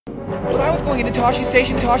But I was going into Toshi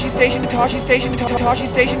Station, but I was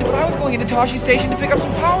going into Toshi Station to pick up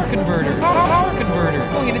some power converter.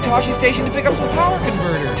 Going into Toshi Station to pick up some power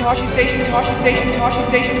converter. Toshi Station,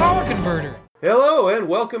 power converter. Hello and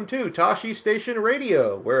welcome to Toshi Station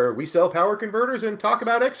Radio, where we sell power converters and talk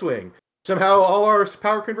about X-Wing. Somehow all our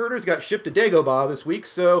power converters got shipped to Dagobah this week,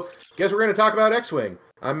 so guess we're going to talk about X-Wing.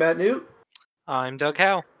 I'm Matt Newt. I'm Doug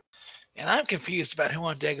Howe. And I'm confused about who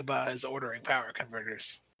on Dagobah is ordering power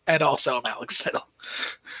converters. And also I'm Alex Fiddle.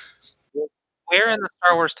 Where in the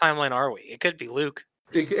Star Wars timeline are we? It could be Luke.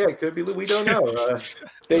 It could be Luke. We don't know.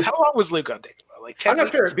 How long was Luke on Dagobah? Like 10 I'm not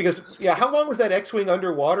weeks? sure, because, how long was that X-Wing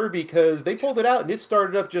underwater? Because they pulled it out and it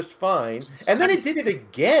started up just fine. And then it did it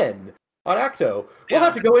again on Acto. We'll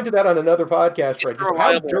have to go into that on another podcast, Fred.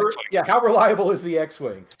 How reliable is the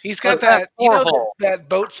X-Wing? He's got that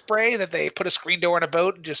boat spray that they put a screen door in a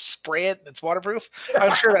boat and just spray it and it's waterproof.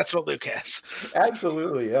 I'm sure that's what Luke has.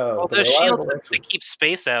 Absolutely, yeah. Well, those shields, they keep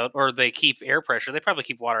space out, or they keep air pressure. They probably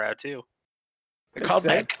keep water out, too. They're called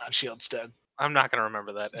Magcon shields, Doug. I'm not going to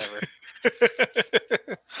remember that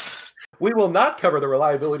ever. We will not cover the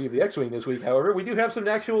reliability of the X-Wing this week, however. We do have some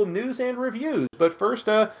actual news and reviews. But first,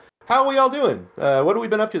 how are we all doing? What have we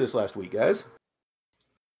been up to this last week, guys?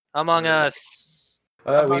 Among Us.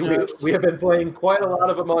 We have been playing quite a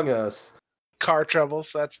lot of Among Us. Car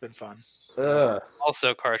troubles, that's been fun.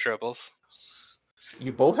 Also car troubles.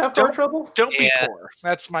 You both have car trouble? Don't be poor.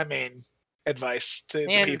 That's my main advice to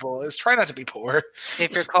the people, is try not to be poor.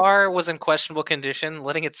 If your car was in questionable condition,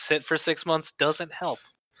 letting it sit for 6 months doesn't help.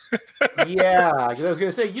 Yeah, because I was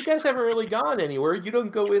going to say, you guys haven't really gone anywhere. You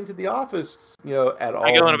don't go into the office, at all.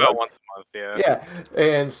 I go in about once a month, yeah. Yeah,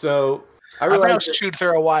 and so I realized chewed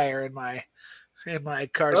through a wire in my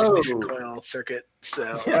car's ignition coil circuit,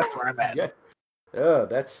 so that's where I'm at. Yeah,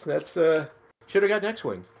 that's should have got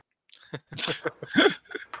X-Wing.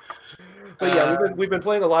 But yeah, we've been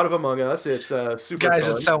playing a lot of Among Us. It's super guys,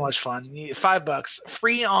 fun. It's so much fun. $5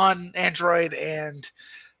 free on Android and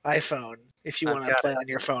iPhone if you want to play on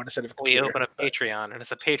your phone instead of a computer. We open a Patreon, and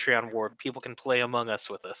it's a Patreon ward. People can play Among Us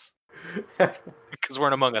with us because we're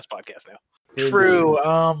an Among Us podcast now. True.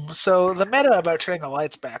 So the meta about turning the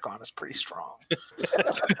lights back on is pretty strong.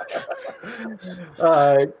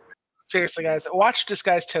 Seriously, guys, watch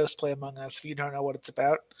Disguised Toast play Among Us if you don't know what it's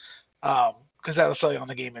about, because that'll sell you on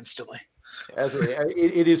the game instantly.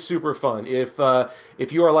 It is super fun.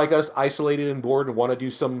 If you are like us, isolated and bored, and want to do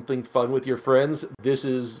something fun with your friends, this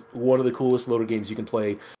is one of the coolest loader games you can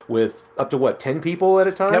play with up to 10 people at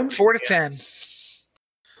a time? Yep, 4 to 10.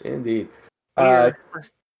 Indeed. We're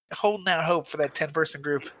holding out hope for that 10-person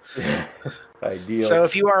group. Ideal. So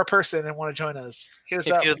if you are a person and want to join us, hit us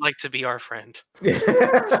up. If you'd like to be our friend.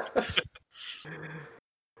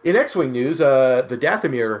 In X-Wing news, the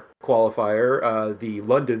Dathomir qualifier, the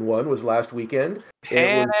London one, was last weekend.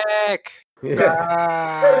 Panic! The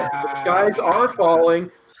skies are falling.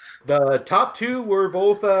 The top two were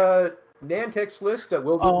both Nantex lists that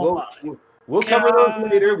we'll cover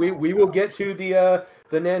those later. We will get to the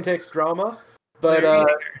Nantex drama. But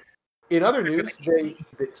in other news,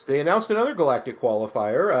 they announced another galactic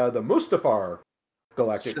qualifier, the Mustafar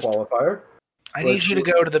galactic qualifier. I need you to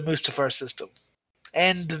go to the Mustafar system.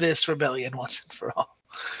 End this rebellion once and for all.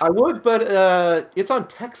 I would, but it's on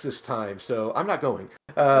Texas time, so I'm not going.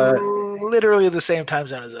 Literally the same time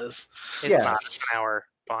zone as us. It's not an hour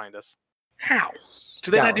behind us. How?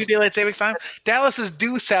 Do they not do daylight savings time? Dallas is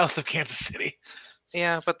due south of Kansas City.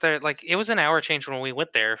 Yeah, but it was an hour change when we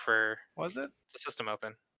went there for... Was it? The system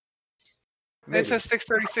open. It says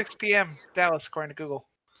 6:36 p.m. Dallas, according to Google.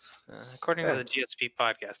 According to the GSP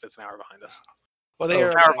podcast, it's an hour behind us. Well, they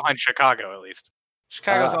are an hour behind Chicago, at least.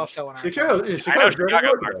 Chicago's also an hour. Chicago's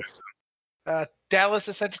Dallas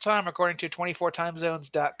is Central Time, according to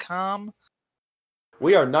 24timezones.com.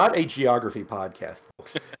 We are not a geography podcast,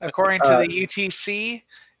 folks. According to the UTC,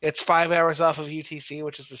 it's 5 hours off of UTC,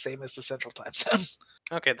 which is the same as the Central Time Zone.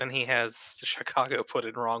 Okay, then he has Chicago put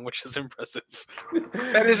in wrong, which is impressive.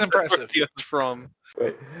 That is impressive. That's from.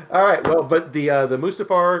 Right. All right. Well, but the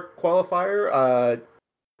Mustafar qualifier,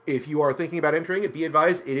 if you are thinking about entering it, be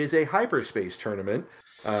advised it is a hyperspace tournament,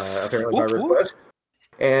 apparently by request.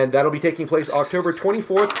 And that'll be taking place October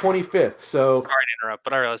 24th, 25th. So sorry to interrupt,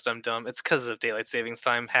 but I realized I'm dumb. It's because of daylight savings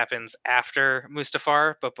time happens after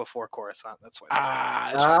Mustafar, but before Coruscant. That's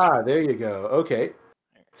why. There you go. Okay.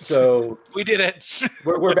 So we did it.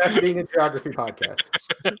 we're back to being a geography podcast.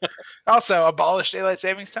 Also, abolish daylight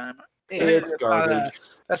savings time. It's garbage.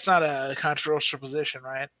 That's not a controversial position,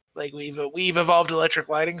 right? Like we've evolved electric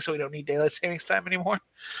lighting, so we don't need daylight savings time anymore.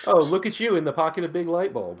 Oh, look at you in the pocket of Big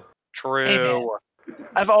Light Bulb. True. Hey,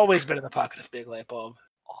 I've always been in the pocket of Big Light Bulb.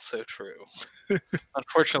 Also true.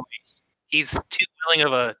 Unfortunately, he's too willing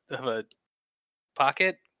of a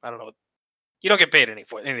pocket. I don't know. You don't get paid anything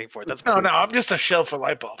for it. That's no. I'm just a shell for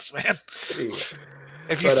light bulbs, man.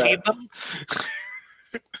 Have you seen them?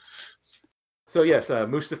 So yes,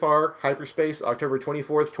 Mustafar Hyperspace, October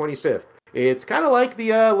 24th, 25th. It's kind of like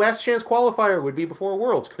the Last Chance qualifier would be before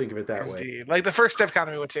Worlds. Think of it that way. Like the first Step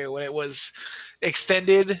Economy went to when it was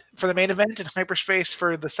extended for the main event and Hyperspace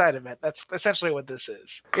for the side event. That's essentially what this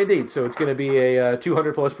is. Indeed. So it's going to be a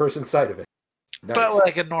 200 plus person side event. Nice. But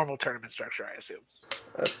like a normal tournament structure, I assume.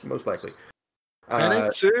 Most likely.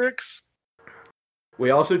 6. We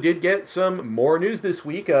also did get some more news this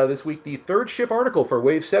week. This week, the third ship article for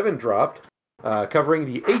Wave 7 dropped,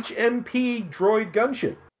 covering the HMP droid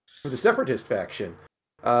gunship for the Separatist faction.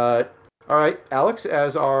 All right, Alex,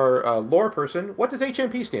 as our lore person, what does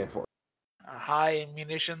HMP stand for? High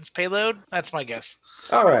munitions payload? That's my guess.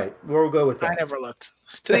 All right, we'll go with that. I never looked.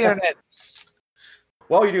 To the internet.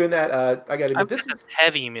 While you're doing that, I got to admit, this is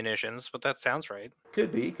heavy munitions, but that sounds right.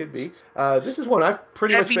 Could be. This is one I've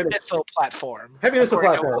pretty much been... Heavy missile platform. Heavy missile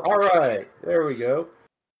platform. All right, there we go.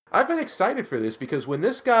 I've been excited for this because when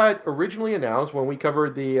this got originally announced, when we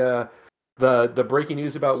covered the breaking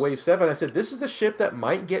news about Wave 7, I said, this is the ship that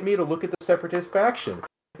might get me to look at the Separatist faction.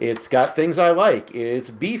 It's got things I like. It's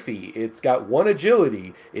beefy. It's got 1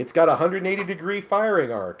 agility. It's got a 180-degree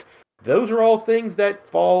firing arc. Those are all things that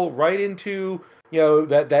fall right into...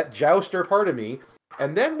 that jouster part of me.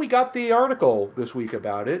 And then we got the article this week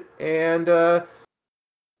about it, and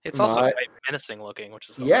it's also quite menacing looking, which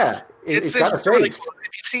is hilarious. It's got a face. Really cool.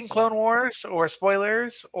 If you've seen Clone Wars or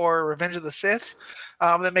Spoilers or Revenge of the Sith,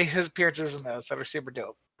 that make his appearances in those that are super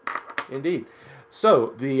dope. Indeed.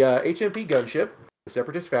 So the HMP gunship, the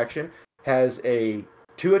Separatist faction, has a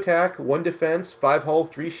 2 attack, 1 defense, 5 hull,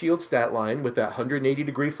 3 shield stat line with that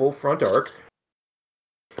 180-degree full front arc.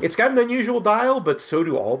 It's got an unusual dial, but so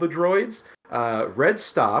do all the droids. Red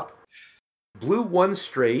stop, blue 1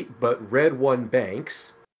 straight, but red 1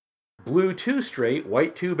 banks, blue 2 straight,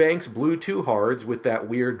 white 2 banks, blue 2 hards with that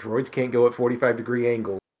weird droids can't go at 45-degree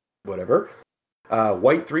angle, whatever.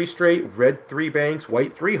 White 3 straight, red 3 banks,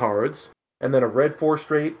 white 3 hards, and then a red 4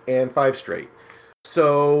 straight and 5 straight.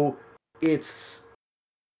 So it's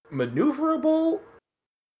maneuverable.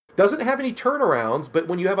 Doesn't have any turnarounds, but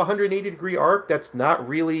when you have a 180-degree arc, that's not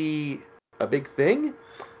really a big thing.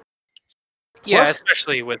 Yeah,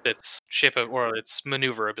 especially with its ship or its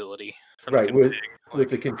maneuverability. Right, with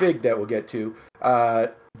the config that we'll get to.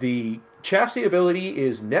 The chassis ability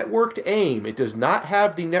is networked aim. It does not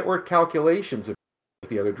have the network calculations of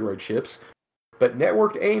the other droid ships, but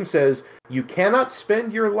networked aim says you cannot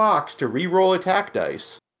spend your locks to re-roll attack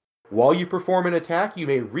dice. While you perform an attack, you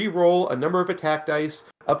may re-roll a number of attack dice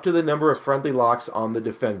up to the number of friendly locks on the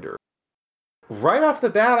defender. Right off the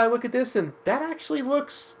bat, I look at this, and that actually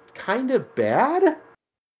looks kind of bad.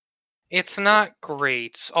 It's not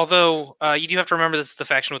great, although you do have to remember this is the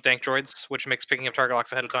faction with dank droids, which makes picking up target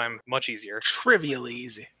locks ahead of time much easier. Trivially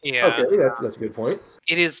easy. Yeah. Okay, that's a good point.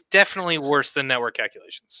 It is definitely worse than network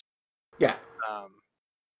calculations. Yeah.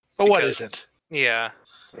 But what isn't? Yeah.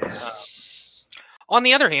 On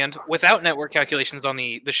the other hand, without network calculations on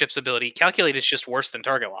the ship's ability, calculate is just worse than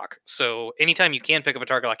target lock. So anytime you can pick up a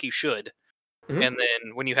target lock, you should. Mm-hmm. And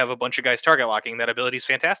then when you have a bunch of guys target locking, that ability is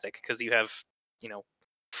fantastic because you have,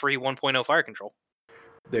 free 1.0 fire control.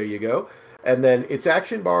 There you go. And then its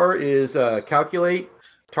action bar is calculate,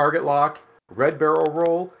 target lock, red barrel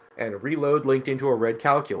roll, and reload linked into a red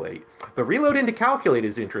calculate. The reload into calculate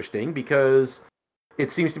is interesting because it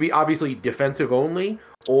seems to be obviously defensive only,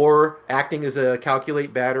 or acting as a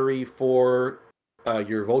calculate battery for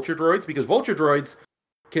your vulture droids, because vulture droids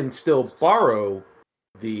can still borrow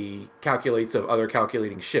the calculates of other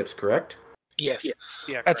calculating ships, correct? Yes.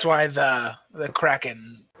 Yeah, that's why the Kraken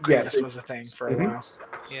Grievous was a thing for a while.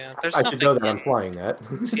 Yeah, there's I should know that I'm flying that.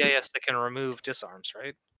 CIS that can remove disarms,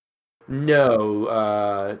 right?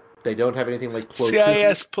 No, they don't have anything like Plo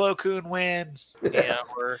CIS Plo Koon wins. Yeah,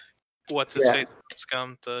 or what's his face?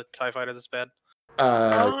 Scum, the TIE fighter that's bad.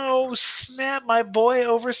 Oh snap! My boy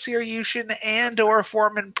Overseer Yushin and or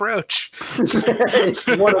Foreman Proach. It's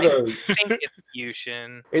one of those. I think it's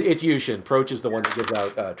Yushin. It's Yushin. Proach is the one that gives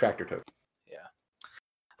out tractor token.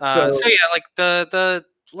 Yeah. So yeah, like the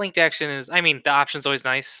linked action is. I mean, the option's always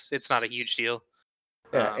nice. It's not a huge deal.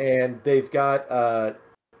 Yeah, and they've got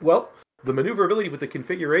the maneuverability with the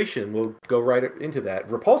configuration. We'll go right into that.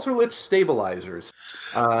 Repulsor lift stabilizers.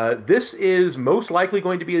 This is most likely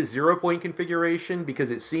going to be a 0-point configuration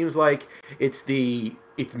because it seems like it's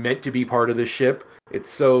meant to be part of the ship.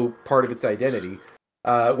 It's so part of its identity.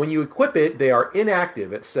 When you equip it, they are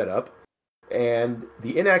inactive at setup, and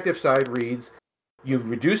the inactive side reads, you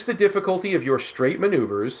reduce the difficulty of your straight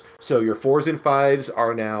maneuvers, so your 4s and 5s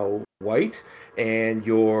are now white, and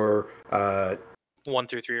your 1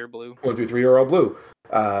 through 3 are blue. 1 through 3 are all blue.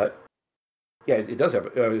 Yeah, it does have.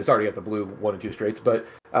 It's already got the blue 1 and 2 straights, but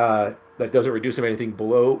that doesn't reduce them anything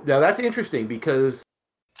below. Now that's interesting because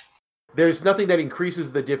there's nothing that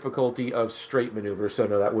increases the difficulty of straight maneuvers, so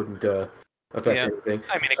no, that wouldn't affect anything.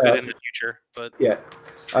 I mean, it could in the future, but yeah,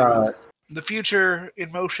 the future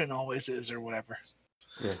in motion always is, or whatever.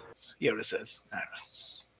 Yeah. Yoda says. I don't know.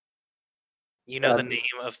 You know the name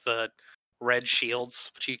of the red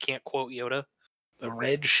shields, but you can't quote Yoda. The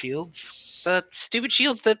red shields? The stupid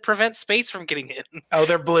shields that prevent space from getting hit. Oh,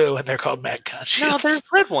 they're blue, and they're called MagCon shields. No, there's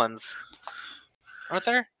red ones. Aren't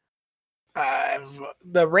there?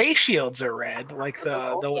 The ray shields are red, like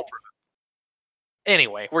the.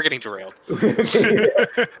 Anyway, we're getting derailed. But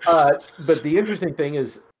the interesting thing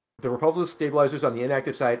is the repulsive stabilizers on the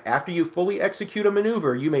inactive side, after you fully execute a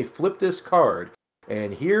maneuver, you may flip this card.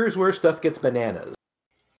 And here's where stuff gets bananas.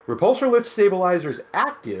 Repulsor lift stabilizers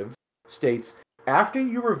active states, after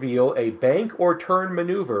you reveal a bank or turn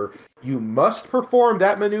maneuver, you must perform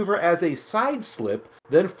that maneuver as a side slip,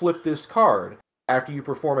 then flip this card. After you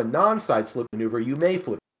perform a non-side slip maneuver, you may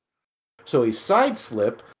flip. So a side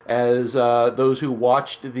slip, as those who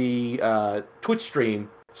watched the Twitch stream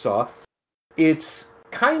saw, it's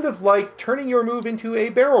kind of like turning your move into a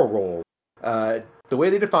barrel roll. The way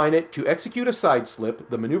they define it, to execute a side slip,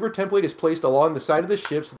 the maneuver template is placed along the side of the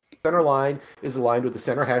ship, so the center line is aligned with the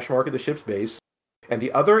center hash mark of the ship's base, and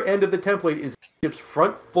the other end of the template is the ship's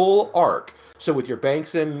front full arc. So with your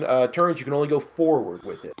banks and turns, you can only go forward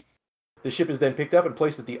with it. The ship is then picked up and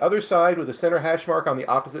placed at the other side with the center hash mark on the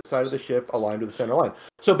opposite side of the ship aligned with the center line.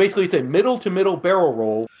 So basically it's a middle-to-middle barrel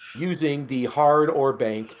roll using the hard or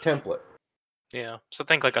bank template. Yeah, so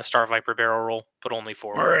think like a Star Viper barrel roll, but only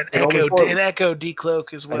forward. Or an echo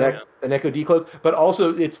decloak as well. An echo decloak, but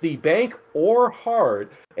also it's the bank or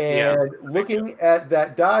hard. And looking at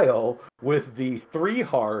that dial with the 3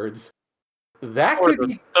 hards, that or could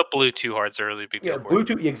be the blue 2 hards are really big. Yeah, blue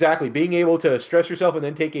 2, exactly. Being able to stress yourself and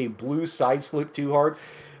then take a blue side slip 2 hard,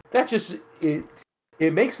 that just it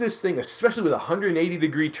makes this thing, especially with a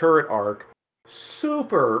 180-degree turret arc,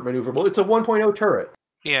 super maneuverable. It's a 1.0 turret.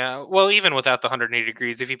 Yeah, well, even without the 180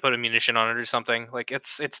 degrees, if you put a munition on it or something, like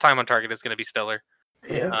its time on target is going to be stellar.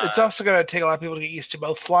 Yeah, it's also going to take a lot of people to get used to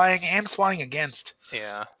both flying and flying against.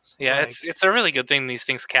 Yeah, it's a really good thing these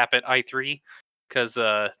things cap at I3, because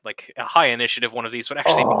like a high initiative one of these would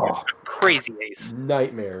actually be a crazy ace.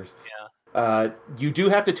 Nightmares. Yeah. You do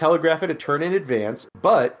have to telegraph it a turn in advance,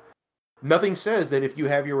 but nothing says that if you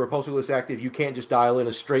have your repulsor list active, you can't just dial in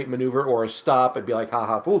a straight maneuver or a stop and be like,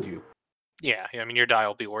 haha, fooled you. Yeah, I mean, your die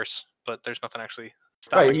will be worse, but there's nothing actually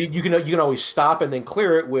stopping Right, you can always stop and then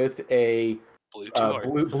clear it with a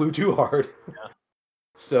blue 2 hard. Yeah.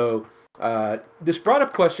 So this brought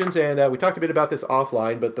up questions, and we talked a bit about this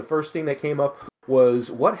offline, but the first thing that came up was,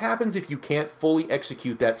 what happens if you can't fully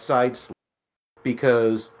execute that side slip?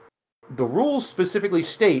 Because the rules specifically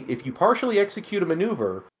state, if you partially execute a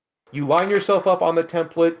maneuver, you line yourself up on the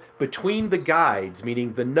template between the guides,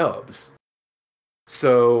 meaning the nubs.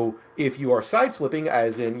 So if you are side slipping,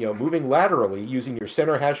 as in moving laterally using your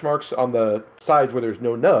center hash marks on the sides where there's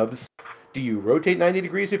no nubs, do you rotate 90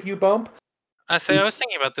 degrees if you bump? I was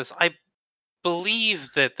thinking about this. I believe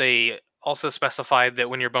that they also specified that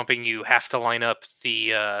when you're bumping, you have to line up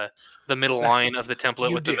the middle line of the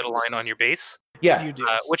template with the middle line on your base. Yeah, you do.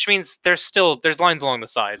 Which means there's lines along the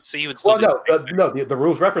sides, so you would still. Well, the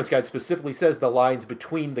rules reference guide specifically says the lines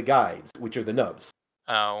between the guides, which are the nubs.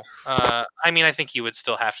 Oh, I mean, I think you would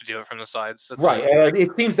still have to do it from the sides. That's right, and it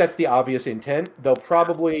seems that's the obvious intent. They'll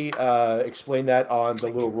probably explain that on the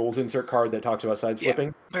little rules insert card that talks about side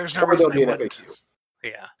slipping. There's no reason they wouldn't.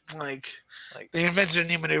 Yeah, like they invented a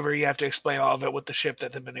new maneuver. You have to explain all of it with the ship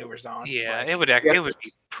that the maneuver's on. Yeah, it would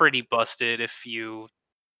be pretty busted if you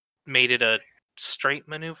made it a straight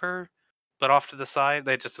maneuver, but off to the side.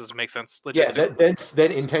 That just doesn't make sense. Yeah,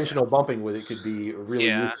 then intentional bumping with it could be really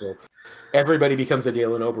useful. Everybody becomes a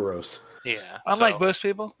Dalen Oberos. Yeah. Unlike most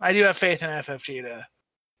people, I do have faith in FFG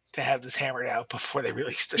to have this hammered out before they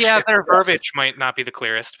release the ship. Their verbiage verbiage might not be the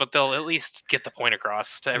clearest, but they'll at least get the point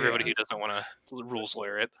across to everybody who doesn't want to rules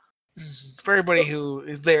lawyer it. For everybody who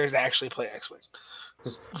is there to actually play X-Wing.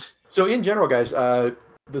 So in general, guys,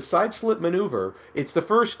 the side slip maneuver, it's the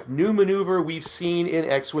first new maneuver we've seen in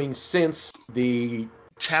X-Wing since the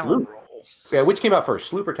Talon Roll. Yeah, which came out first,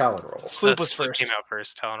 Sloop or Talon Roll? Sloop was first. Came out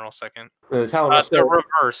first, Talon Roll second. The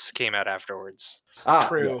reverse came out afterwards.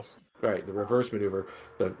 True. Yes. Right, the reverse maneuver.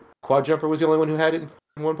 The quad jumper was the only one who had it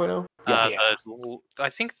in 1.0? I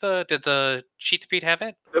think did the Sheath Speed have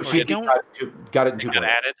it? She got it in 2.0. Got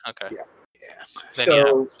added. Okay. Yeah. Then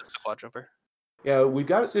So, it's just a quad jumper. Yeah, we've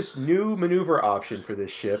got this new maneuver option for this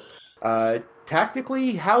ship.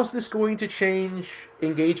 Tactically, how's this going to change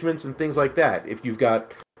engagements and things like that? If you've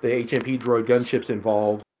got the HMP droid gunships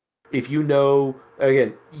involved, if you know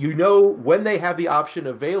when they have the option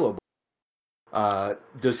available.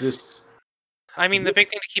 Does this? I mean, the big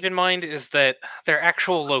thing to keep in mind is that their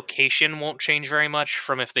actual location won't change very much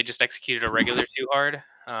from if they just executed a regular too hard.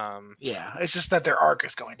 Yeah, it's just that their arc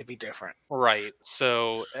is going to be different. Right.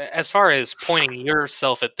 So as far as pointing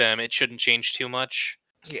yourself at them, it shouldn't change too much.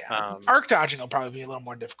 Yeah. Arc dodging will probably be a little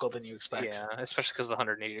more difficult than you expect. Yeah, especially because of the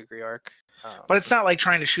 180-degree arc. But it's not like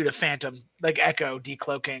trying to shoot a phantom, like Echo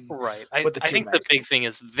decloaking. Right. I think the big thing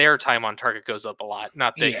is their time on target goes up a lot,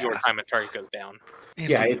 not that your time on target goes down.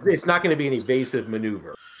 Yeah, it's not going to be an evasive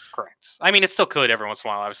maneuver. Correct. I mean, it still could every once in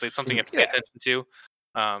a while, obviously. It's something you have to pay attention to.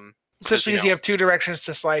 Especially because you have two directions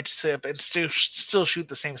to slide ship and still shoot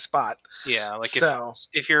the same spot. Yeah, like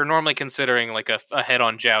if you're normally considering like a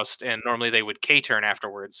head-on joust, and normally they would K-turn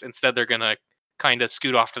afterwards, instead they're going to kind of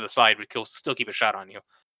scoot off to the side, but still keep a shot on you.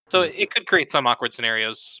 So it could create some awkward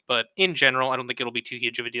scenarios, but in general, I don't think it'll be too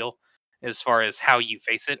huge of a deal as far as how you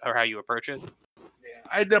face it or how you approach it.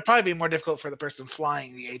 Yeah, it'll probably be more difficult for the person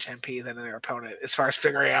flying the HMP than their opponent as far as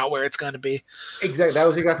figuring out where it's going to be. Exactly. That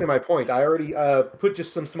was exactly my point. I already put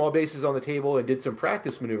just some small bases on the table and did some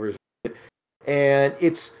practice maneuvers with it. And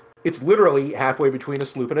it's literally halfway between a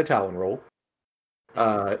sloop and a Talon roll.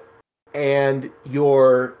 And you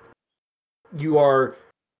are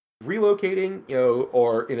relocating,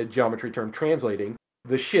 or in a geometry term, translating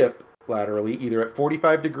the ship laterally, either at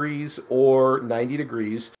 45 degrees or 90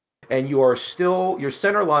 degrees. And your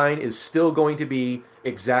center line is still going to be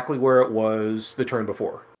exactly where it was the turn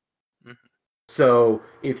before. Mm-hmm. So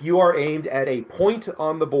if you are aimed at a point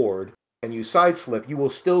on the board and you side slip, you will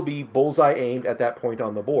still be bullseye aimed at that point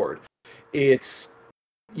on the board. It's,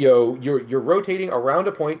 you're rotating around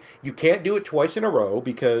a point. You can't do it twice in a row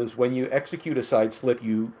because when you execute a side slip,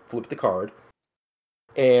 you flip the card.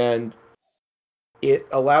 And it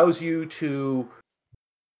allows you to...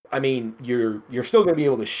 I mean, you're still going to be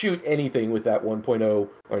able to shoot anything with that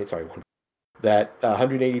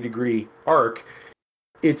 180 degree arc.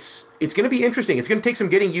 It's going to be interesting. It's going to take some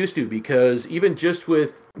getting used to because even just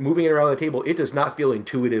with moving it around the table, it does not feel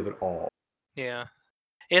intuitive at all. Yeah,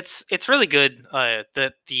 it's really good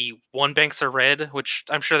that the one banks are red, which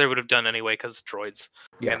I'm sure they would have done anyway because droids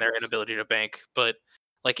and their inability to bank. But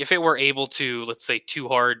like if it were able to, let's say, too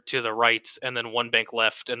hard to the right and then one bank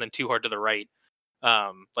left and then too hard to the right.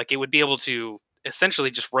 Like it would be able to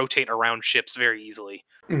essentially just rotate around ships very easily.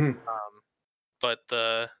 Mm-hmm.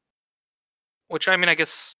 Which I mean, I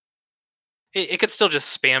guess it could still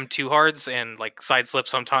just spam two hards and like side slip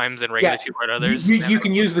sometimes and regular two hard others. You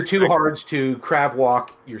can use the two hards to crab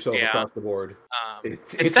walk yourself across the board.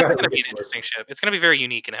 It's definitely going to be an interesting ship. It's going to be very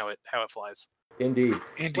unique in how it flies. Indeed,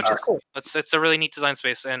 which is cool. It's a really neat design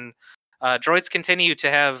space and. Droids continue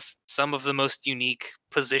to have some of the most unique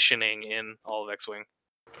positioning in all of X-Wing,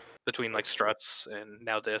 between like struts and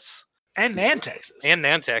now this. And Nantex.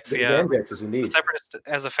 Nantex, indeed. The Separatists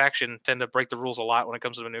as a faction tend to break the rules a lot when it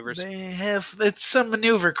comes to maneuvers. It's some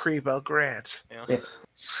maneuver creep, I'll grant. Yeah.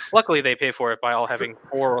 Luckily, they pay for it by all having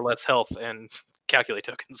 4 or less health and calculate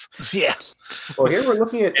tokens. Yeah. Well, here we're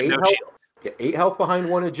looking at 8 health behind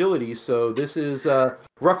 1 agility, so this is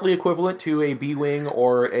roughly equivalent to a B-Wing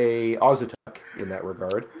or a Ozatuk in that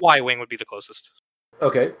regard. Y-Wing would be the closest.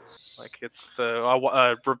 Okay. Like, it's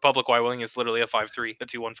the Republic Y-Wing is literally a 5-3, a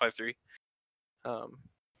 2-1-5-3.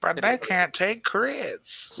 But they can't take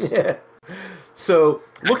crits. Yeah. So,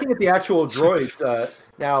 looking at the actual droids,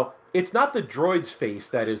 now, it's not the droid's face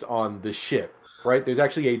that is on the ship. Right, there's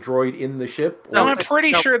actually a droid in the ship. No, I'm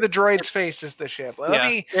pretty sure the droid's face is the ship.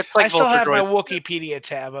 I still have my Wikipedia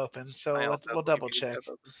tab open, so we'll double check.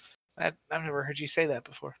 I've never heard you say that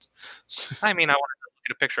before. I mean, I wanted to look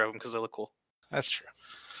at a picture of them because they look cool. That's true.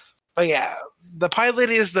 But yeah, the pilot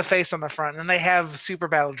is the face on the front, and they have Super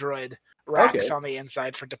Battle Droid racks on the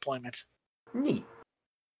inside for deployment. Neat.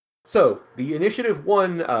 So the Initiative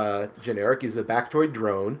 1 generic is the Bactroid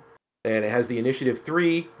drone. And it has the Initiative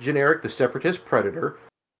 3 generic, the Separatist Predator.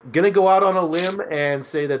 Gonna go out on a limb and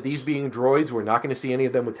say that these being droids, we're not going to see any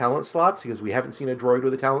of them with talent slots because we haven't seen a droid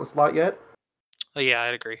with a talent slot yet. Oh, yeah,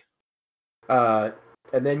 I'd agree.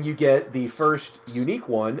 And then you get the first unique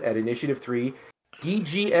one at Initiative 3,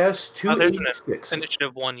 DGS 286.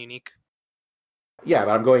 Initiative 1 unique. Yeah,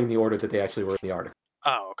 but I'm going in the order that they actually were in the article.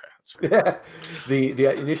 Oh, okay.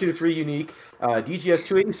 The Initiative 3 unique, DGS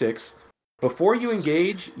 286. Before you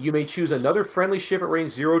engage, you may choose another friendly ship at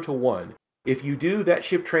range 0 to 1. If you do, that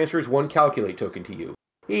ship transfers 1 Calculate token to you.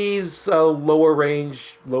 He's a lower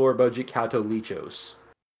range, lower budget Kato Lichos.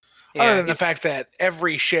 Yeah, other than the fact that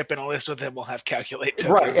every ship in a list with him will have Calculate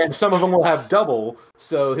tokens. Right, and some of them will have double,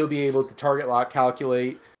 so he'll be able to target lock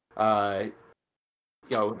Calculate. Kraken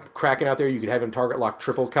out there, you could have him target lock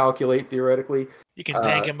triple Calculate, theoretically. You can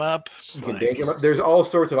dank him up. You can dank him up. There's all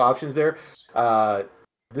sorts of options there.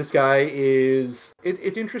 This guy is...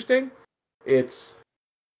 It's interesting.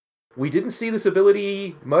 We didn't see this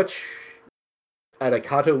ability much at a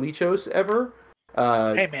Kato Lichos ever.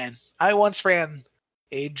 Hey, man, I once ran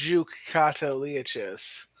a Juke Kato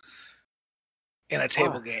Lichos in a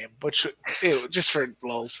table game, which just for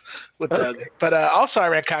lulz with Doug. But also I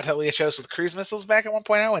ran Kato Lichos with cruise missiles back at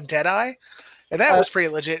 1.0 and Deadeye, and that was pretty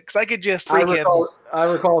legit because I could just freaking... I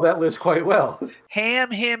recall that list quite well.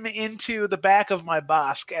 Ham him into the back of my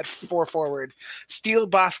Bosk at 4 forward, steal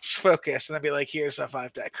Bosk's focus, and then be like, here's a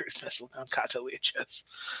 5-die cruise missile on Kato Lichos.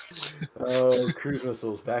 Oh, cruise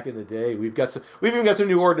missiles back in the day. We've even got some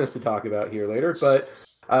new ordnance to talk about here later, but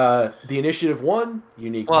the Initiative 1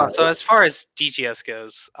 unique. Well, so as far as DGS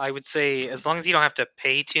goes, I would say as long as you don't have to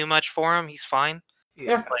pay too much for him, he's fine.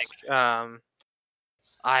 Yeah.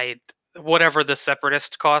 Whatever the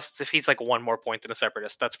Separatist costs, if he's like 1 more point than a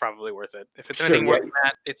Separatist, that's probably worth it. If it's anything more than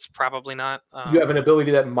that, it's probably not. You have an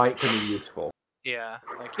ability that might come in useful. Yeah.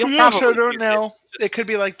 You also don't know. It could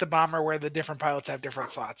be like the Bomber where the different pilots have different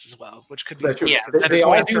slots as well, which could be... That's true. Yeah, they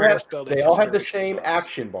all have the same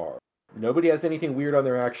action bar. Nobody has anything weird on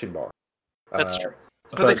their action bar. That's true.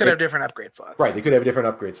 But they could have different upgrade slots. Right, they could have different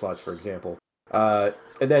upgrade slots, for example. And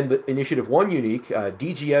then the Initiative 1 unique,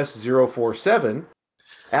 DGS 047...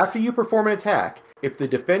 After you perform an attack, if the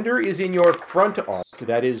defender is in your front arc,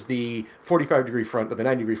 that is the 45-degree front or the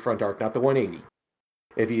 90-degree front arc, not the 180.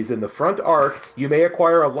 If he's in the front arc, you may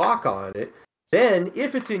acquire a lock on it. Then,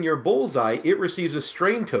 if it's in your bullseye, it receives a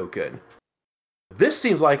strain token. This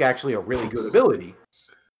seems like actually a really good ability.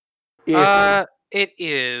 It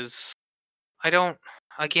is. I don't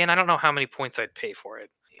know how many points I'd pay for it.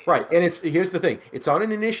 Right, and here's the thing. It's on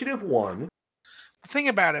an Initiative 1. The thing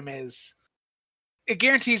about him is, it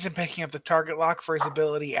guarantees him picking up the target lock for his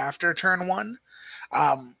ability after turn 1,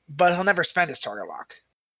 but he'll never spend his target lock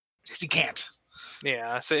because he can't.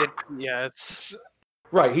 Yeah, it's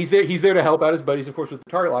right. He's there to help out his buddies, of course, with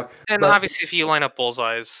the target lock. And obviously, if you line up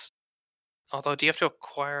bullseyes, although do you have to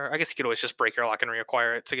acquire? I guess you could always just break your lock and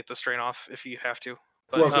reacquire it to get the strain off if you have to.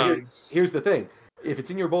 But, here's the thing: if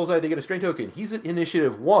it's in your bullseye, they get a strain token. He's at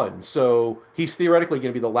Initiative 1, so he's theoretically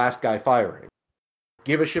going to be the last guy firing.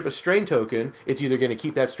 Give a ship a strain token, it's either going to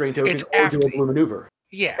keep that strain token or do a blue maneuver.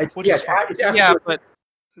 Yeah, which is fine. But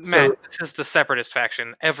Matt, this is the Separatist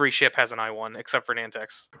faction. Every ship has an I-1 except for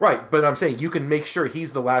Nantex. Right, but I'm saying you can make sure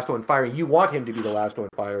he's the last one firing. You want him to be the last one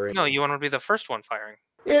firing. No, you want him to be the first one firing.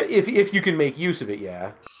 Yeah, if you can make use of it,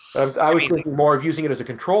 yeah. I was thinking more of using it as a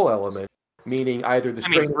control element, meaning either the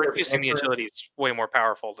strain... reducing the agility is way more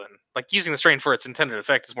powerful than... Like, using the strain for its intended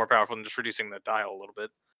effect is more powerful than just reducing the dial a little bit.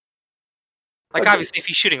 Like, obviously, if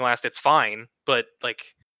he's shooting last, it's fine, but,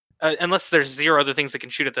 like, unless there's 0 other things that can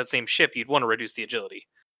shoot at that same ship, you'd want to reduce the agility.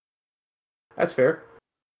 That's fair.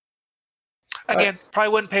 Again,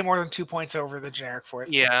 probably wouldn't pay more than 2 points over the generic for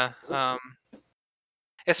it. Yeah,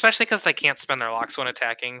 especially because they can't spend their locks when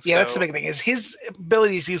attacking. Yeah, that's the big thing, is his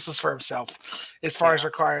ability is useless for himself, as far as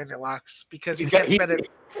requiring the locks, because he can't spend it...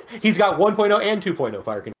 He's got 1.0 and 2.0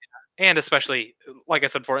 fire control. And especially, like I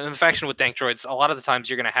said before, in the faction with Dank Droids, a lot of the times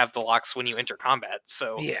you're going to have the locks when you enter combat.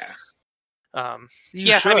 So yeah, I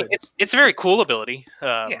mean, it's a very cool ability.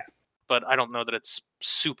 But I don't know that it's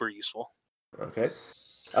super useful. Okay,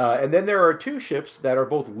 and then there are 2 ships that are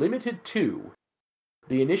both limited to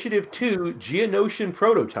the Initiative 2 Geonosian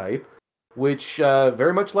prototype, which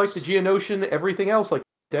very much like the Geonosian, everything else like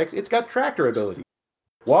Dex, it's got tractor ability.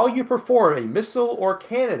 While you perform a missile or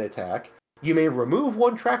cannon attack, you may remove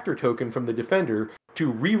 1 tractor token from the defender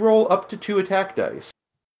to reroll up to 2 attack dice.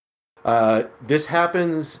 This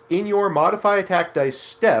happens in your modify attack dice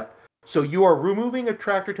step, so you are removing a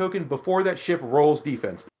tractor token before that ship rolls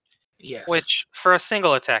defense. Yes. Which, for a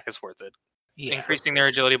single attack, is worth it. Yeah. Increasing their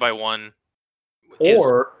agility by 1.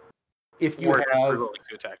 Or if you have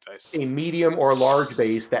attack dice. A medium or large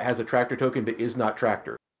base that has a tractor token but is not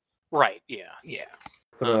tractor. Right, yeah.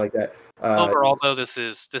 Something like that. Overall, though, this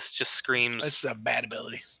just screams... It's a bad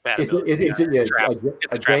ability. It's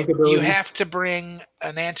a jank ability. You have to bring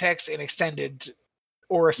an Nantex, an extended,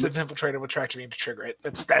 or a Sith Infiltrator with tractor beam to trigger it.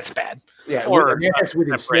 That's bad. Yeah, or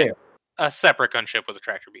a separate gunship with a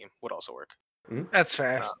tractor beam would also work. Mm-hmm. That's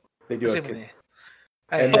fair. They do it.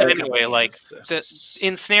 And But then- anyway, like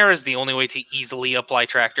ensnare is the only way to easily apply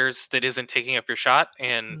tractors that isn't taking up your shot.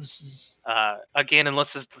 And again,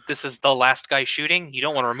 unless this is the last guy shooting, you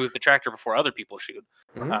don't want to remove the tractor before other people shoot.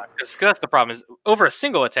 Because that's the problem. Is over a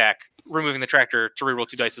single attack, removing the tractor to reroll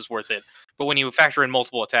 2 dice is worth it. But when you factor in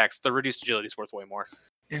multiple attacks, the reduced agility is worth way more.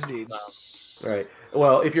 Indeed. Right.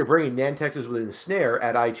 Well, if you're bringing Nantexes with ensnare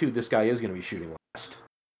at I2, this guy is going to be shooting last.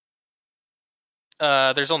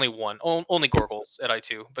 There's only one, only Gorgles at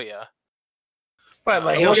I2, but yeah. But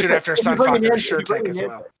like he'll shoot after Sunfucker sure take as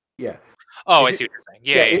well. Yeah. Oh, I see what you're saying.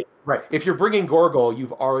 Yeah. Right. If you're bringing Gorgle,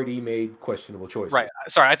 you've already made questionable choices. Right.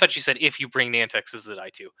 Sorry, I thought you said if you bring Nantexes at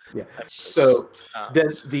I2. Yeah. So then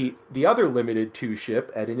the other limited 2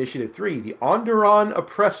 ship at Initiative 3, the Onderon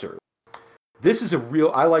Oppressor. This is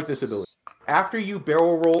I like this ability. After you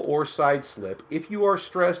barrel roll or side slip, if you are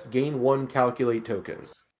stressed, gain 1 calculate token.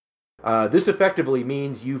 This effectively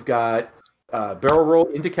means you've got barrel roll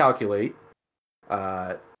into calculate,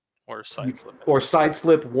 or side slip, or side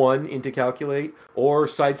slip 1 into calculate, or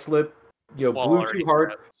side slip, blue too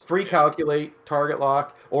hard, free calculate, target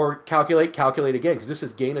lock, or calculate again, because this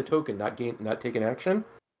is gain a token, not take an action.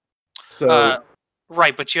 So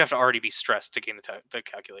right, but you have to already be stressed to gain the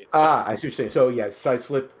calculate. So. I see what you're saying. So yeah, side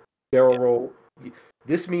slip, barrel roll.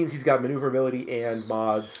 This means he's got maneuverability and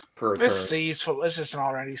mods per turn. This is useful. It's just an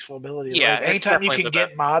all-around useful ability. Yeah, like, anytime you can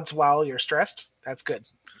get mods while you're stressed, that's good.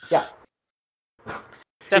 Yeah.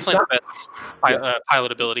 Definitely the best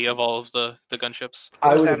pilot ability of all of the gunships.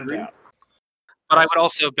 I would agree. But I would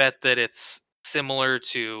also bet that it's similar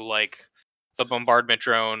to like the bombardment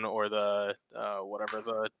drone or the whatever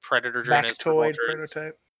the predator drone is. Factoid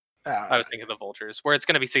prototype. I was thinking the vultures, where it's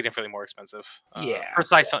going to be significantly more expensive. Yeah.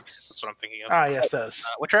 Precise hunters, that's what I'm thinking of. Yes, those.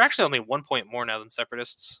 Which are actually only 1 point more now than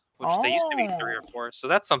separatists, which they used to be 3 or 4. So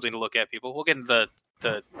that's something to look at, people. We'll get into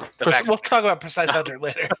the we'll talk about precise hunter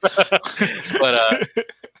later. But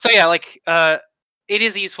so yeah, like it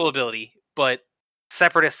is a useful ability, but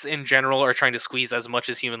separatists in general are trying to squeeze as much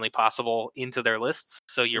as humanly possible into their lists.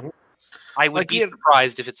 So I would be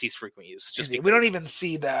surprised if it sees frequent use. We don't even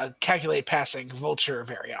see the calculate passing vulture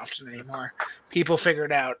very often anymore. People figure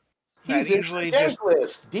it out. He's usually just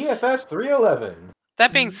list DFS 311.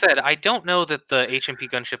 That being said, I don't know that the HMP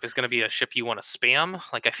gunship is going to be a ship you want to spam.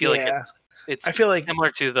 Like I feel like it's similar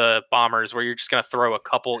to the bombers, where you're just going to throw a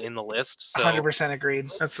couple in the list. So. 100% agreed.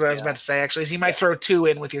 That's what I was about to say. Actually, so you might throw 2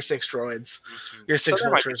 in with your 6 droids, your 6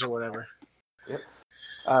 vultures, or whatever. Yep.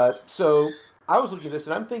 So. I was looking at this,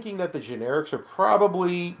 and I'm thinking that the generics are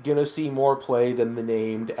probably going to see more play than the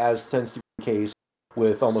named, as tends to be the case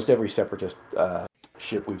with almost every separatist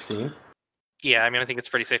ship we've seen. Yeah, I mean, I think it's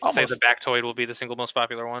pretty safe to say the Bactoid will be the single most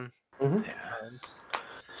popular one. Mm-hmm. Yeah.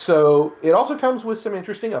 So it also comes with some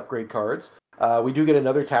interesting upgrade cards. We do get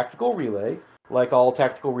another tactical relay. Like all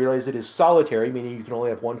tactical relays, it is solitary, meaning you can only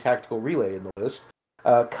have 1 tactical relay in the list.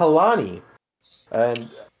 Kalani. And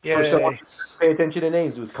for someone pay attention to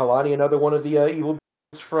names, was Kalani another one of the evil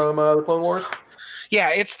from the Clone Wars? Yeah,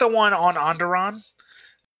 it's the one on Onderon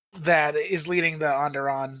that is leading the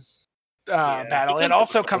Onderon battle. It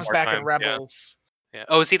also comes back in Rebels. Yeah.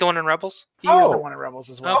 Oh, is he the one in Rebels? He is the one in Rebels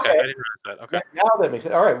as well. Okay, I didn't realize that. Okay. Now that makes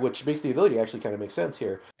sense. All right, which makes the ability actually kind of make sense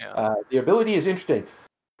here. Yeah. The ability is interesting.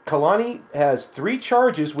 Kalani has 3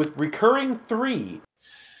 charges with recurring 3.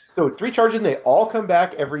 So 3 charges, and they all come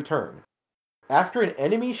back every turn. After an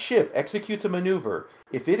enemy ship executes a maneuver,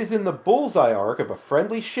 if it is in the bullseye arc of a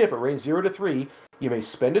friendly ship at range 0 to 3, you may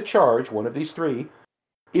spend a charge, one of these 3.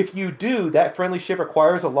 If you do, that friendly ship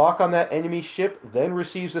acquires a lock on that enemy ship, then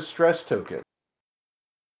receives a stress token.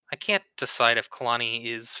 I can't decide if Kalani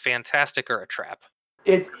is fantastic or a trap.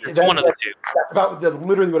 It's one of the 2. That's about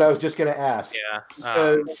literally what I was just going to ask.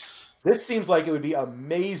 Yeah. This seems like it would be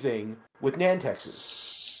amazing with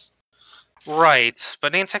Nantexes. Right,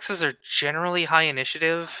 but Nantexes are generally high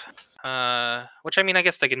initiative, which I mean, I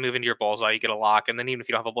guess they can move into your bullseye, you get a lock, and then even if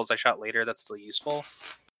you don't have a bullseye shot later, that's still useful.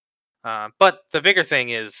 But the bigger thing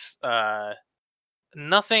is,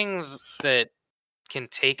 nothing that can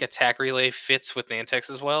take attack relay fits with Nantex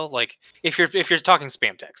as well. Like if you're talking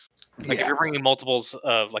spam text, like if you're bringing multiples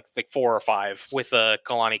of like 4 or 5 with a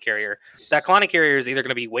Kalani carrier, that Kalani carrier is either going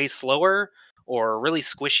to be way slower or really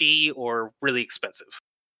squishy or really expensive.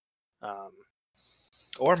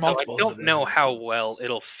 Or multiples. So I don't know how well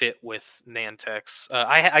it'll fit with Nantex.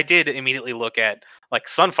 I did immediately look at like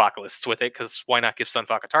Sunfuck lists with it, because why not give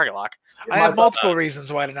Sunfuck a target lock? I have multiple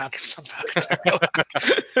reasons why to not give Sunfuck a target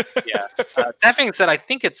lock. Yeah. That being said, I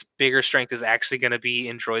think its bigger strength is actually going to be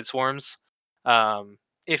in droid swarms.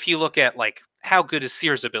 If you look at like how good is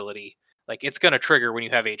Seer's ability, Like it's going to trigger when you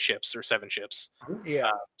have 8 ships or 7 ships.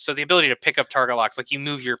 Yeah. So the ability to pick up target locks, like you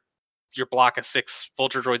move your block of 6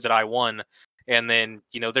 Vulture droids at I1, and then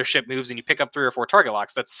their ship moves and you pick up 3 or 4 target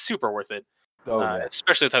locks. That's super worth it.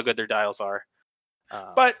 Especially with how good their dials are.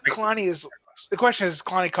 But Kalani is the question: is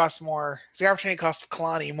Kalani costs more? Is the opportunity cost of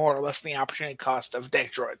Kalani more or less than the opportunity cost of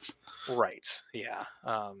Dank droids? Right. Yeah.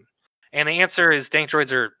 And the answer is Dank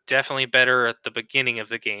droids are definitely better at the beginning of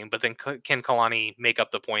the game, but then can Kalani make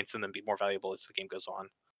up the points and then be more valuable as the game goes on?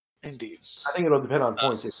 Indeed. I think it'll depend on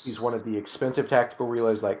points. If he's one of the expensive tactical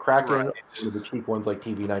relays like Kraken, or one of the cheap ones like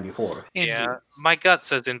TV94. Indeed. Yeah, my gut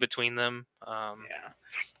says in between them.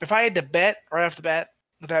 If I had to bet right off the bat,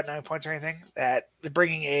 without 9 points or anything, that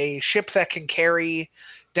bringing a ship that can carry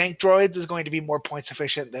Dank droids is going to be more points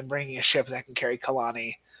efficient than bringing a ship that can carry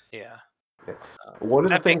Kalani. Yeah. One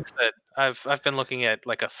of the things that I've been looking at,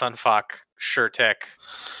 like a Sunfuck, SureTech,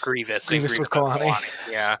 Grievous with Kalani.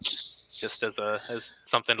 Yeah. Just as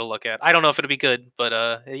something to look at. I don't know if it'll be good,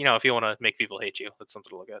 but if you want to make people hate you, that's something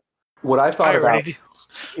to look at. What I thought about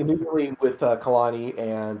immediately with Kalani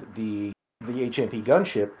and the HMP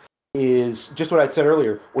gunship is just what I said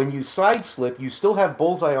earlier. When you side slip, you still have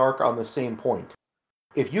bullseye arc on the same point.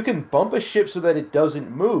 If you can bump a ship so that it doesn't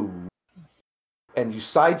move, and you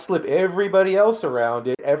side slip everybody else around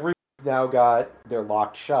it, everyone's now got their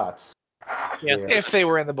locked shots. Yeah, if they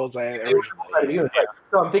were in the bullseye originally.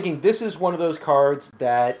 So I'm thinking this is one of those cards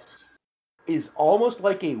that is almost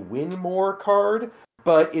like a win more card,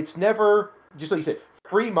 but it's never, just like you said,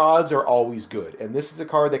 free mods are always good, and this is a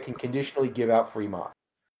card that can conditionally give out free mods.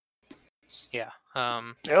 Yeah. I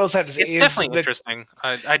also have to say, it's definitely interesting.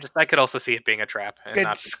 I could also see it being a trap.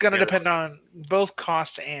 It's going to depend on both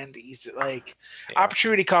cost and easy. Like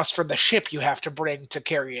opportunity cost for the ship you have to bring to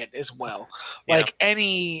carry it as well. Like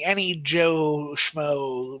any Joe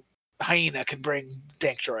Schmo hyena could bring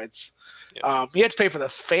Dank droids. Yeah. You have to pay for the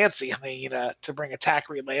fancy hyena to bring attack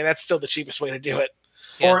relay, and that's still the cheapest way to do it.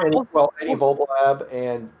 Yeah. Or any Volblab,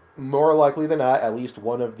 and more likely than not, at least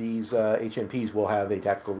one of these HMPs will have a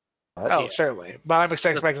tactical. Certainly. But I'm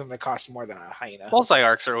expecting them to cost more than a hyena. Bullseye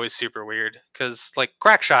arcs are always super weird, because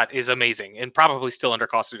Crackshot is amazing, and probably still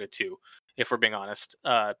undercosted at 2, if we're being honest.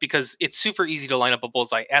 Because it's super easy to line up a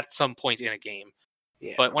bullseye at some point in a game.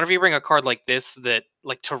 Yeah. But whenever you bring a card like this, that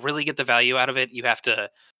to really get the value out of it, you have to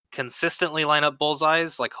consistently line up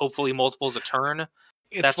bullseyes, hopefully multiples a turn.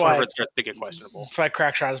 That's where it starts to get questionable. That's why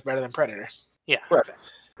Crackshot is better than Predator. Yeah, right.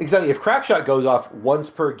 Exactly. If Crackshot goes off once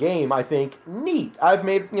per game, I think, neat. I've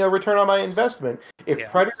made return on my investment. If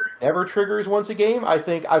Predator never triggers once a game, I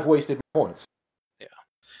think I've wasted points. Yeah.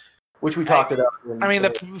 Which we talked about.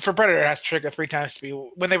 For Predator, it has to trigger 3 times to be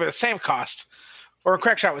when they were the same cost. Or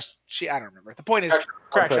Crackshot was I don't remember. The point is,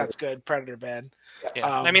 Crackshot's good, Predator bad.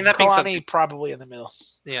 Yeah. that Kalani probably in the middle.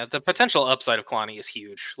 Yeah, the potential upside of Kalani is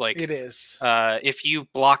huge. It is. If you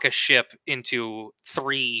block a ship into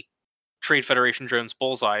 3 Trade Federation drones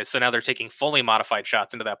bullseyes, so now they're taking fully modified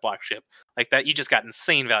shots into that block ship. Like that, you just got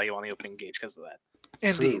insane value on the opening gauge because of that.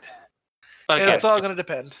 Indeed. But again, it's all going to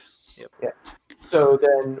depend. Yep. Yeah. So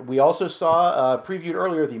then we also saw previewed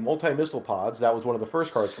earlier the multi-missile pods. That was one of the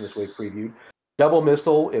first cards from this wave previewed. Double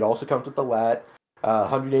missile. It also comes with the lat.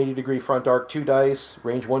 180-degree front arc, 2 dice,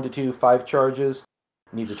 range 1 to 2, 5 charges.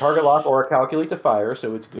 Needs a target lock or a calculate to fire,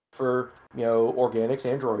 so it's good for organics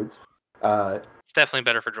and droids. It's definitely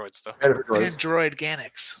better for droids, though. Better for droids. And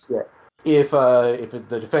droid-ganics. Yeah. If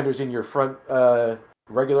the defender's in your front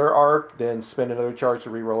regular arc, then spend another charge to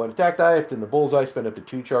reroll an attack die. If it's in the bullseye, spend up to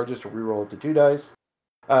 2 charges to reroll it to 2 dice. Is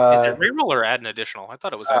it reroll or add an additional? I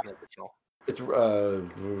thought it was add an additional. It's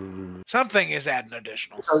something is add an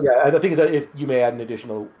additional. Oh yeah, I think that if you may add an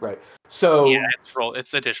additional, right? So yeah,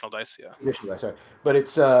 it's additional dice. Yeah, additional dice. Sorry, but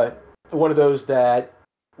it's one of those that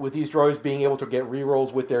with these droids being able to get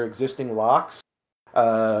rerolls with their existing locks,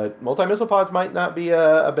 multi-missile pods might not be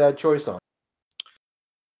a bad choice on.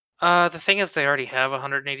 The thing is, they already have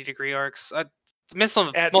 180-degree arcs.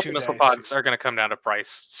 Multi-missile pods are going to come down to price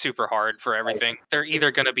super hard for everything. Right. They're either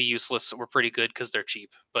going to be useless or pretty good because they're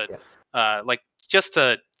cheap. But just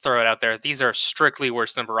to throw it out there, these are strictly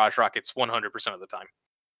worse than barrage rockets 100% of the time.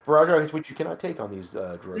 Barrage rockets, which you cannot take on these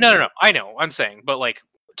droids. No. I know. I'm saying, but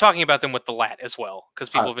talking about them with the lat as well, because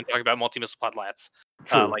people have been talking about multi-missile pod lats.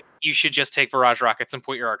 You should just take barrage rockets and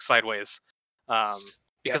point your arc sideways,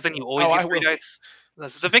 because then you always get 3 dice.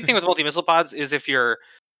 The big thing with multi-missile pods is if you're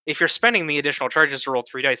spending the additional charges to roll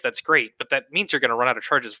 3 dice, that's great, but that means you're going to run out of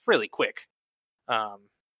charges really quick.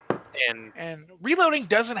 And reloading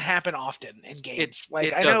doesn't happen often in games.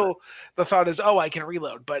 I know the thought is, I can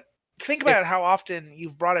reload, but think about how often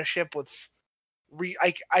you've brought a ship with.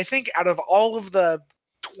 I think out of all of the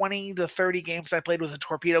 20 to 30 games I played with a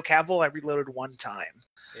torpedo caval, I reloaded one time.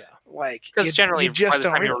 Yeah. Like, Because generally, you just by the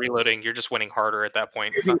don't time you're reload. reloading, you're just winning harder at that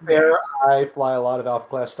point. To be fair, I fly a lot of Alpha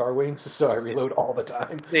Class Star Wings, so I reload all the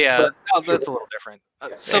time. Yeah, But- that's a little different.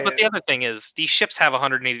 But the other thing is, these ships have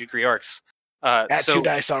 180-degree arcs. At so 2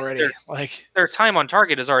 dice already. their time on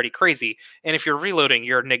target is already crazy, and if you're reloading,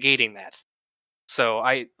 you're negating that. So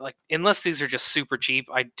unless these are just super cheap,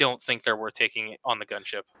 I don't think they're worth taking on the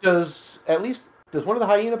gunship. Does one of the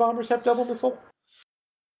Hyena bombers have double missile?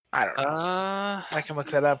 I don't know. I can look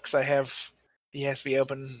that up because I have ESB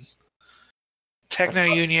open. Techno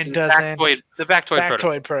Union doesn't. The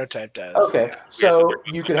Bactoid prototype does. Okay, yeah. so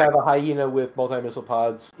you could have a Hyena with multi-missile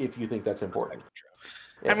pods if you think that's important.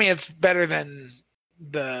 I mean, it's better than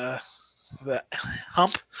the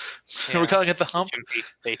hump. Yeah. Are we calling it the hump?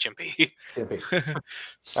 HMP.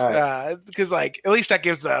 Because at least that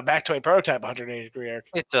gives the Bactoid prototype 180-degree arc.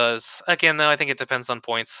 It does. Again, though, I think it depends on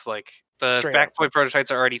points. Like the Straight Bactoid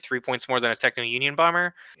prototypes are already 3 points more than a Techno Union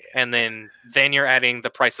bomber, and then you're adding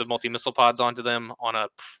the price of multi-missile pods onto them on a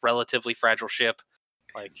relatively fragile ship.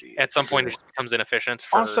 Like at some point, it just becomes inefficient.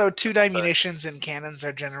 Also, 2-die munitions and cannons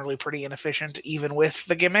are generally pretty inefficient, even with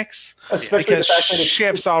the gimmicks, Especially because the fact that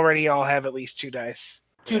ships already all have at least 2 dice.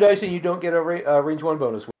 2 dice and you don't get a range 1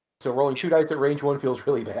 bonus. So rolling 2 dice at range 1 feels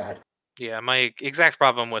really bad. Yeah, my exact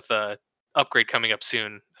problem with upgrade coming up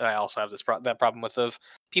soon. I also have that problem with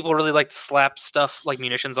people really like to slap stuff like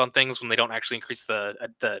munitions on things when they don't actually increase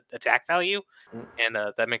the attack value, and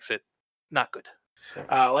that makes it not good.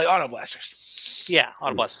 Like auto blasters. Yeah,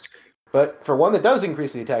 auto blasters. But for one that does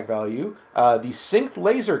increase the attack value, the synced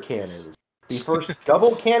laser cannons. The first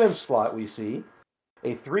double cannon slot we see,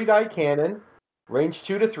 a 3-die cannon, range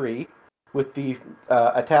 2 to 3, with the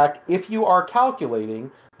attack. If you are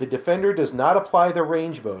calculating, the defender does not apply the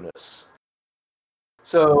range bonus.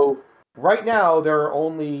 So right now there are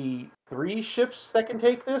only 3 ships that can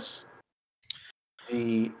take this.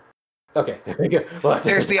 Okay.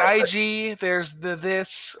 There's the IG, there's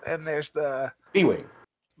this, and there's the B-Wing.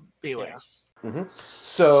 B-Wing. Yeah. Mm-hmm.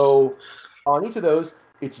 So on each of those,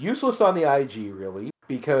 it's useless on the IG, really,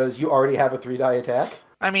 because you already have a 3-die attack.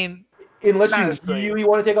 I mean, unless you really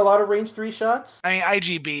want to take a lot of range 3 shots. I mean,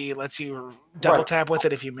 IGB lets you double tap with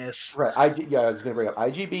it if you miss. Right. I was going to bring up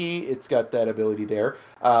IGB. It's got that ability there.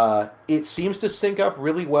 It seems to sync up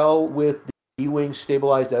really well with the B-Wing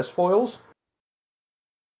stabilized S-foils.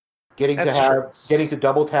 Getting to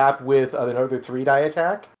double tap with another 3-die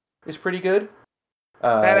attack is pretty good.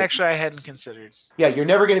 That actually I hadn't considered. Yeah, you're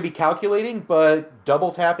never going to be calculating, but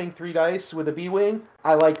double tapping 3 dice with a B-Wing,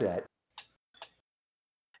 I like that.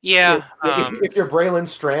 Yeah. If you're Braylon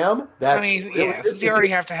Stram, that's... since you already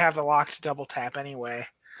have to have the locked double tap anyway.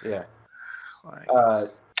 Yeah. I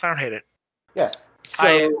don't hate it. Yeah.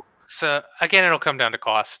 So again, it'll come down to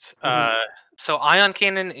cost. Mm-hmm. So Ion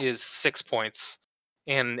Cannon is 6 points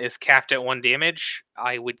and is capped at 1 damage.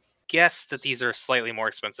 I would guess that these are slightly more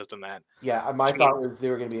expensive than that. Yeah, my thought was they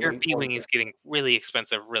were going to be... Your B-Wing is getting really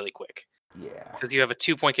expensive really quick. Yeah. Because you have a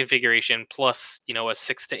 2-point configuration plus, a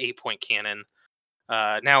 6 to 8 point cannon.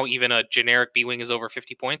 Now even a generic B-Wing is over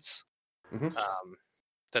 50 points. Mm-hmm.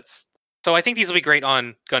 So I think these will be great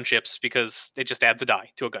on gunships because it just adds a die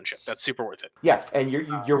to a gunship. That's super worth it. Yeah, and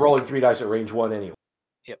you're rolling 3 dice at range 1 anyway.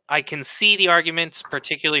 Yep. I can see the argument,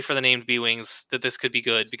 particularly for the named B-Wings, that this could be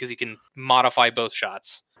good because you can modify both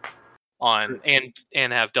shots on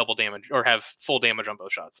and have double damage or have full damage on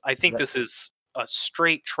both shots. I think this is a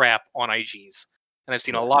straight trap on IGs, and I've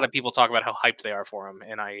seen a lot of people talk about how hyped they are for them,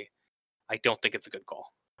 and I don't think it's a good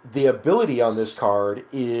call. The ability on this card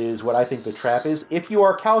is what I think the trap is. If you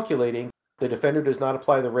are calculating, the defender does not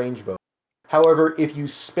apply the range bonus. However, if you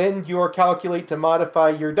spend your calculate to modify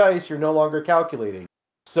your dice, you're no longer calculating.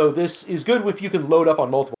 So this is good if you can load up on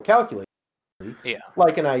multiple calculators,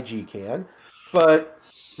 like an IG can. But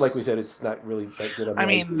like we said, it's not really that good. I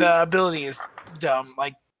mean, the ability is dumb.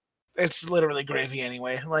 Like, it's literally gravy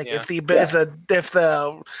anyway. Like, if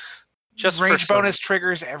the just range bonus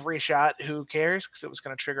triggers every shot, who cares? Because it was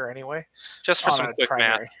going to trigger anyway. Just for some quick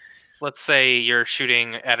math, let's say you're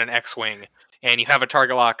shooting at an X-Wing and you have a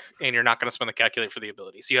target lock and you're not going to spend the calculate for the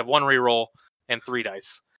ability. So you have 1 reroll and 3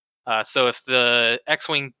 dice. So if the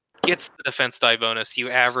X-Wing gets the defense die bonus, you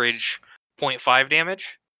average 0.5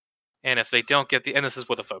 damage. And if they don't get and this is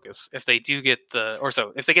with a focus, if they do get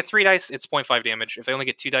if they get 3 dice, it's 0.5 damage. If they only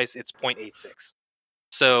get 2 dice, it's 0.86.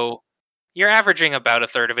 So you're averaging about a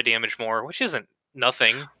third of a damage more, which isn't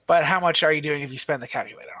nothing. But how much are you doing if you spend the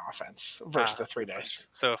calculator on offense versus the 3 dice?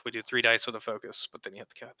 So if we do 3 dice with a focus, but then you have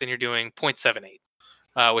to count, then you're doing 0.78.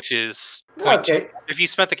 which is Okay. If you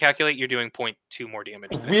spent the calculate, you're doing 0.2 more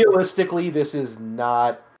damage. Realistically, this is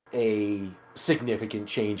not a significant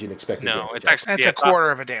change in expected damage. It's actually That's a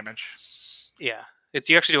quarter of a damage. Yeah,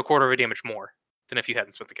 you actually do a quarter of a damage more than if you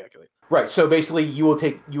hadn't spent the calculate. Right. So basically, you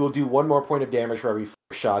will do 1 more point of damage for every 4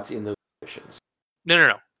 shots in those positions.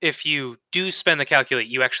 No. If you do spend the calculate,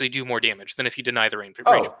 you actually do more damage than if you deny the range.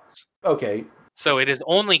 Okay. So it is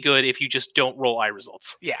only good if you just don't roll eye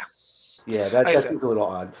results. Yeah. Yeah, that seems a little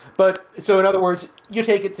odd. But so in other words, you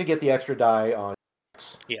take it to get the extra die on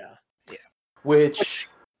X. Yeah. Which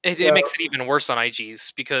it makes it even worse on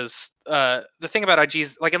IGs because the thing about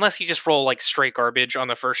IGs, like unless you just roll like straight garbage on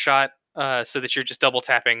the first shot, so that you're just double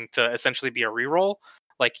tapping to essentially be a reroll,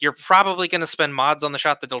 like you're probably going to spend mods on the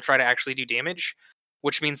shot that they'll try to actually do damage,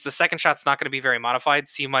 which means the second shot's not going to be very modified,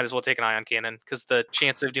 so you might as well take an ion cannon because the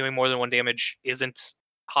chance of doing more than 1 damage isn't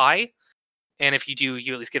high, and if you do,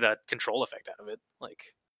 you at least get a control effect out of it. Like,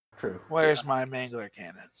 true. Where's my mangler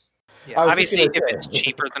cannon? Yeah, obviously, if it's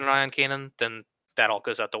cheaper than an ion cannon, then that all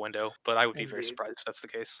goes out the window. But I would be very surprised if that's the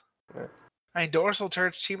case. Right. I mean, dorsal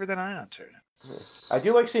turret's cheaper than ion turret. I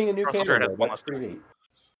do like seeing a new Dorsal cannon. turret has That's pretty neat.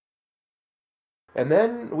 And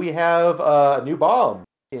then we have a new bomb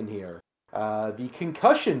in here. The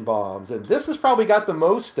concussion bombs, and this has probably got the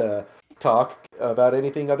most talk about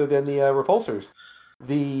anything other than the repulsors.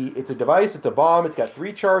 It's a device, it's a bomb, it's got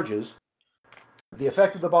 3 charges. The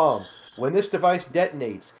effect of the bomb: when this device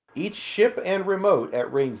detonates, each ship and remote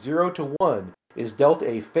at range 0 to 1 is dealt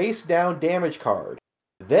a face-down damage card.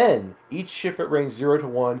 Then, each ship at range 0 to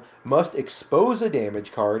 1 must expose a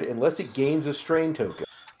damage card unless it gains a strain token.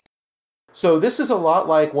 So this is a lot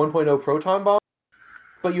like 1.0 Proton Bomb,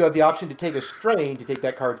 but you have the option to take a strain to take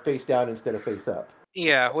that card face down instead of face up.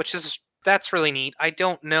 Yeah, that's really neat. I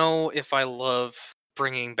don't know if I love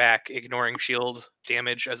bringing back ignoring shield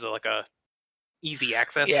damage as a easy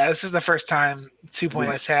access. Yeah, this is the first time 2.0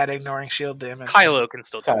 has had ignoring shield damage. Kylo can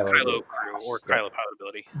still do Kylo crew or Kylo power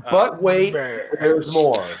ability. But wait, there's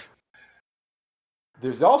more.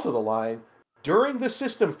 There's also the line: during the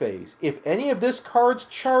system phase, if any of this card's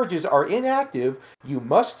charges are inactive, you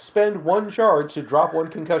must spend 1 charge to drop 1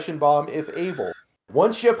 concussion bomb if able.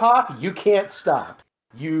 Once you pop, you can't stop.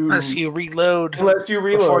 Unless you reload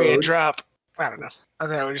before you drop. I don't know. I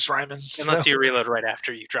think I was just rhyming. Unless you reload right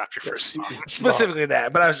after you dropped your first bomb. Specifically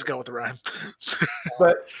that, but I was just going with the rhyme.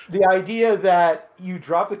 But the idea that you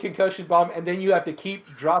drop the concussion bomb and then you have to keep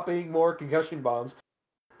dropping more concussion bombs,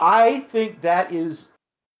 I think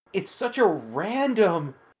it's such a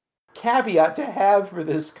random caveat to have for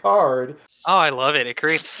this card. Oh, I love it. It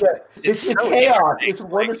creates... It's so chaos. It's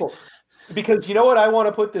wonderful. Because you know what I want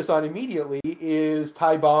to put this on immediately is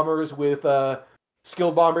TIE bombers with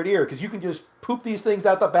skilled bombardier, because you can just poop these things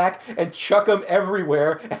out the back and chuck them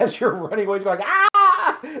everywhere as you're running away. You're like,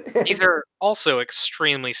 ah! These are also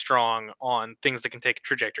extremely strong on things that can take a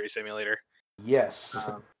trajectory simulator. Yes.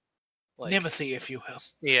 Nimothy, if you will.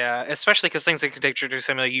 Yeah, especially because things that can take trajectory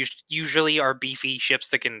simulator usually are beefy ships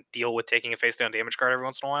that can deal with taking a face-down damage card every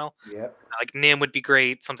once in a while. Yep. Like Nim would be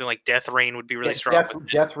great. Something like Death Rain would be really strong.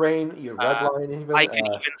 Death Rain, your Red Line even. I can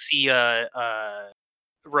even see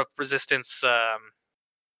Rook Resistance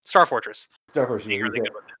Star Fortress. Being really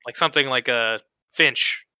good with it. Like something like a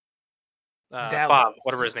Finch. Bob,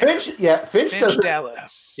 whatever his name is. Finch does Dallow.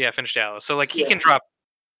 Yeah, Finch Dallow. So like he can drop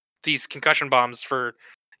these concussion bombs for,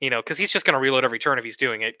 because he's just going to reload every turn if he's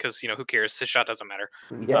doing it, because, who cares? His shot doesn't matter.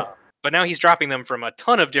 Yeah. But now he's dropping them from a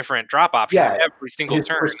ton of different drop options every single his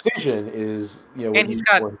turn. Precision is, and he's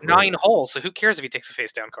got 9 holes, so who cares if he takes a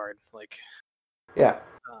face down card? Like, yeah.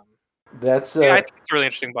 That's I think it's a really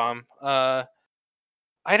interesting bomb.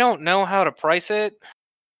 I don't know how to price it.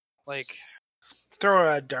 Like,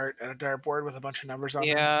 throw a dart at a dartboard with a bunch of numbers on it.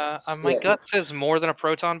 Yeah, my gut says more than a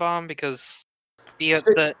proton bomb because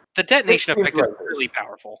the detonation effect is really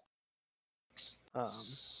powerful.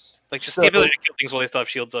 Just the ability to kill things while they still have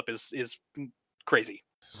shields up is crazy.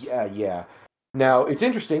 Yeah. Now it's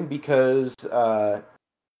interesting because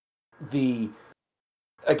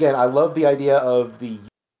again, I love the idea of the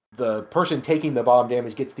person taking the bomb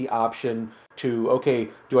damage gets the option to, okay,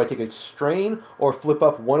 do I take a strain or flip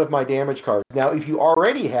up one of my damage cards? Now, if you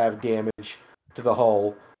already have damage to the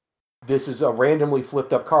hull, this is a randomly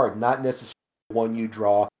flipped up card, not necessarily one you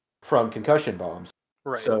draw from concussion bombs.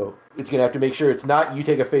 Right. So it's going to have to make sure it's not you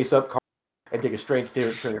take a face up card and take a strain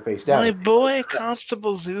to turn your face down. My boy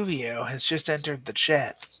Constable Zuvio has just entered the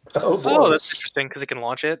chat. Oh, that's interesting because it can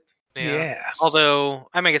launch it. Yeah. Although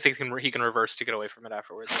I guess he can reverse to get away from it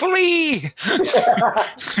afterwards. Flee!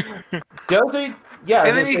 Does he? Yeah.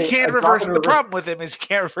 And then he can't reverse. The problem with him is he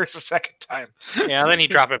can't reverse a second time. Yeah, then you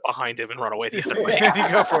drop it behind him and run away the other way. And then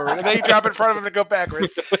you go forward. And then you drop it in front of him and go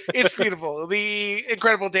backwards. It's beautiful. The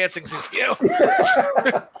incredible dancing Zufio.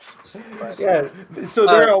 Yeah. So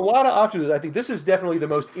there are a lot of options. I think this is definitely the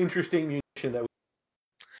most interesting munition that.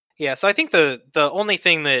 Yeah. So I think the only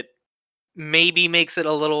thing that maybe makes it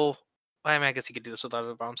a little. I guess you could do this with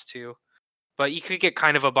other bombs too. But you could get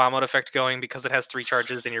kind of a bomb out effect going because it has 3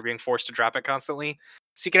 charges and you're being forced to drop it constantly.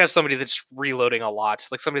 So you can have somebody that's reloading a lot,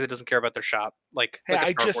 like somebody that doesn't care about their shot. Like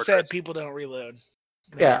I just said people don't reload.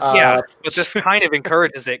 Yeah, but this kind of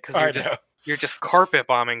encourages it because you're just carpet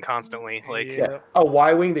bombing constantly. Like a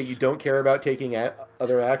Y-wing that you don't care about taking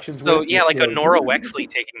other actions. So with, like a Nora Wexley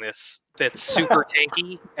taking this that's super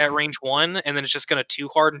tanky at range 1, and then it's just going to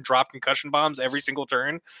 2-hard and drop concussion bombs every single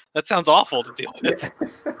turn. That sounds awful to deal with.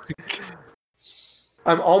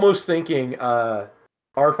 I'm almost thinking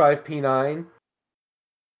R5P9.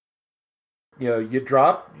 You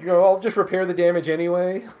drop. I'll just repair the damage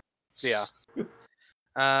anyway. Yeah.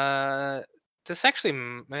 This actually,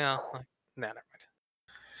 never mind.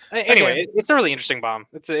 Anyway, it's a really interesting bomb.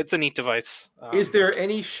 It's a neat device. Is there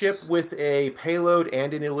any ship with a payload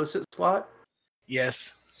and an illicit slot?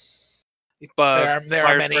 Yes. But there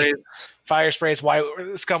are many. Fire sprays.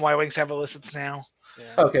 Scum Y-Wings have illicits now.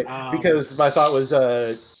 Yeah. Okay, because my thought was,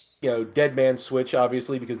 Dead Man Switch,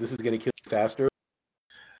 obviously, because this is going to kill you faster.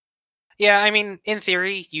 Yeah, I mean, in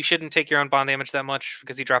theory, you shouldn't take your own bomb damage that much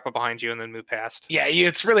because you drop it behind you and then move past. Yeah,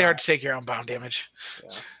 it's really hard to take your own bomb damage. Yeah.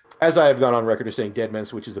 As I have gone on record as saying, Dead Man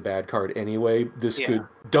Switch is a bad card anyway. This could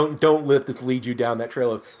don't let this lead you down that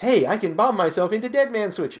trail of, hey, I can bomb myself into Dead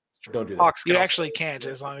Man Switch. Don't do that. You actually can't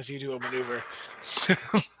as long as you do a maneuver.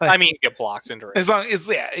 You get blocked into it. As long as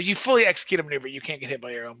if you fully execute a maneuver, you can't get hit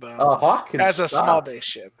by your own bomb. Hawk can as a small base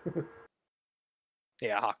ship.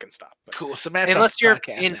 Yeah, Hawk can stop. But... Cool. So Matt's unless you're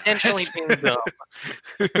intentionally being dumb.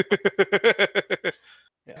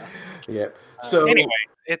 Yeah. So anyway,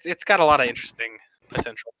 it's got a lot of interesting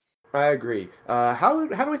potential. I agree. How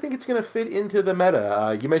do I think it's going to fit into the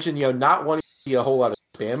meta? You mentioned not wanting to see a whole lot of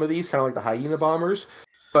spam of these, kind of like the hyena bombers.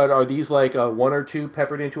 But are these like 1 or 2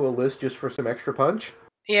 peppered into a list just for some extra punch?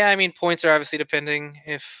 Yeah, I mean, points are obviously depending.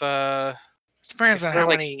 Depends on how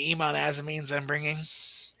many Emon Azamines I'm bringing.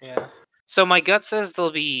 Yeah. So my gut says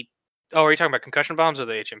there'll be... Oh, are you talking about concussion bombs or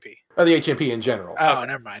the HMP? Or the HMP in general. Oh,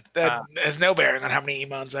 never mind. That has no bearing on how many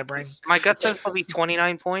Emons I bring. My gut says there'll be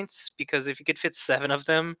 29 points, because if you could fit 7 of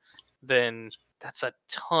them, then that's a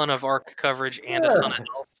ton of arc coverage and a ton of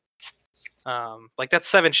health. That's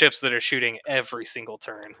 7 ships that are shooting every single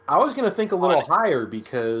turn. I was going to think a little higher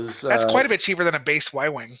because... that's quite a bit cheaper than a base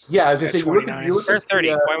Y-Wing. Yeah, I was going to say... 29. They're 30.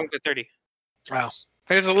 Y-Wings are 30. Wow.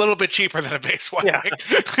 It's a little bit cheaper than a base Y-Wing. Yeah.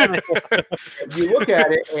 You look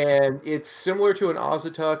at it, and it's similar to an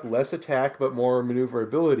Ozatuk, less attack, but more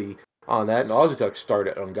maneuverability on that. And Ozatuk start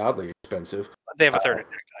at ungodly expensive. They have a third attack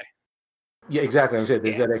die. Yeah, exactly. I'm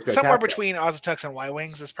saying somewhere between Ozatuks and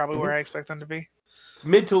Y-Wings is probably where I expect them to be.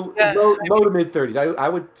 Low to mid 30s. I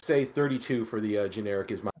would say 32 for the generic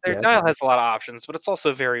is my guess. Their dial has a lot of options, but it's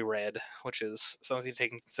also very red, which is something to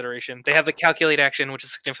take into consideration. They have the calculate action, which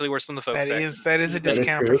is significantly worse than the focus action. That is a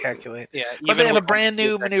discount for calculate. Yeah, but they have a brand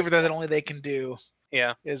new maneuver that only they can do.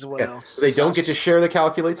 Yeah, as well. Yeah. They don't get to share the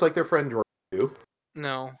calculates like their friend droid do.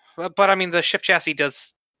 No, but I mean the ship chassis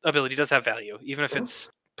ability does have value, even if it's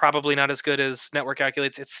probably not as good as network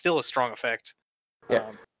calculates. It's still a strong effect. Yeah.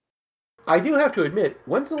 I do have to admit,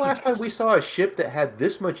 when's the last time we saw a ship that had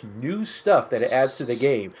this much new stuff that it adds to the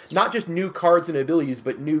game? Not just new cards and abilities,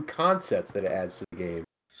 but new concepts that it adds to the game.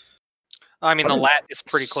 I mean, the LAT is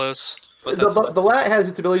pretty close. But the LAT has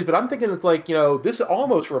its abilities, but I'm thinking it's like, this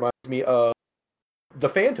almost reminds me of the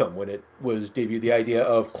Phantom when it was debuted. The idea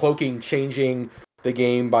of cloaking changing the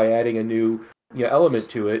game by adding a new element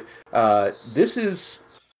to it. This is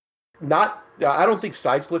not... I don't think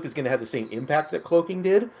Sideslip is going to have the same impact that cloaking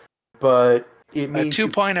did. But it means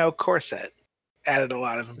 2.0 core set added a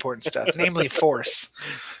lot of important stuff, namely force.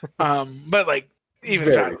 But even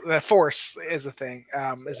the force is a thing,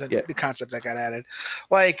 is a concept that got added.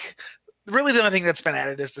 Really the only thing that's been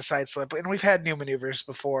added is the side slip, and we've had new maneuvers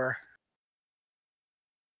before.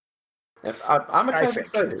 I'm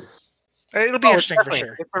excited. It'll be interesting for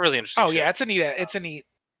sure. It's a really interesting. Yeah, it's a neat.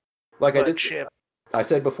 Like I did ship. I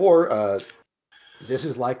said before. This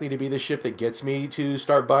is likely to be the ship that gets me to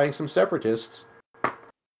start buying some Separatists.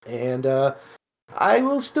 And I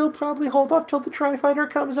will still probably hold off till the Tri-Fighter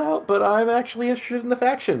comes out, but I'm actually interested in the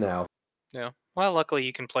faction now. Yeah. Well, luckily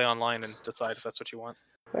you can play online and decide if that's what you want.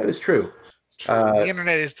 That is true. True. The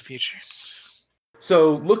internet is the future.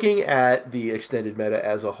 So, looking at the extended meta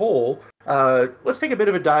as a whole, let's take a bit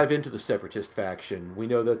of a dive into the Separatist faction. We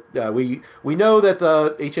know that we know that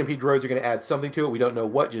the HMP droids are going to add something to it. We don't know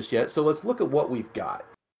what just yet. So let's look at what we've got.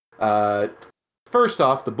 First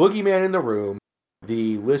off, the Boogeyman in the Room,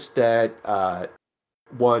 the list that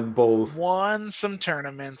won some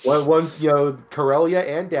tournaments. Won Corellia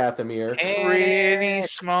and Dathomir. Pretty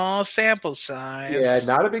small sample size. Yeah,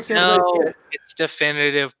 not a big sample size yet. It's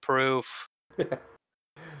definitive proof.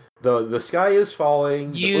 The sky is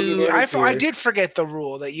falling. I did forget the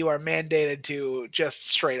rule that you are mandated to just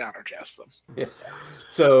straight honor jest them. Yeah.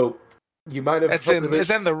 So you might have. Is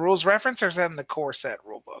that in the rules reference or is that in the core set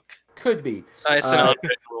rulebook? Could be. It's an unwritten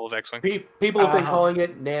rule of X-Wing. People have been calling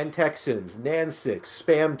it Nantexans, Nan6,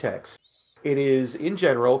 Spamtex. It is, in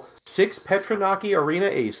general, 6 Petronaki Arena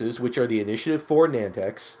Aces, which are the Initiative 4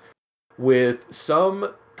 Nantex, with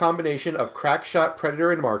some combination of Crackshot,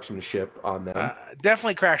 Predator, and Marksmanship on them.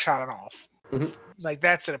 Definitely Crackshot and off. Mm-hmm. Like,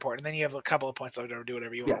 that's an important. Then you have a couple of points left to do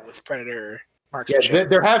whatever you want with Predator, Marksmanship. Yeah,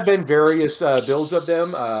 there have been various builds of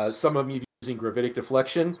them. Some of them using Gravitic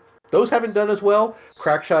Deflection. Those haven't done as well.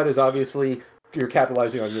 Crackshot is obviously, you're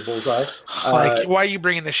capitalizing on your bullseye. Why are you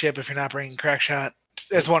bringing the ship if you're not bringing Crackshot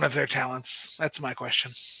as one of their talents? That's my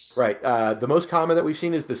question. Right. The most common that we've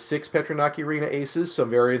seen is the 6 Petronaki Arena Aces. Some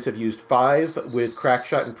variants have used 5 with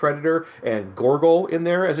Crackshot and Predator and Gorgol in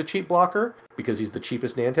there as a cheap blocker because he's the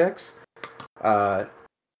cheapest Nantex.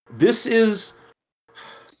 This is...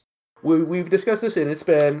 We've discussed this and it's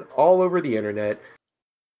been all over the internet.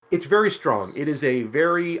 It's very strong. It is a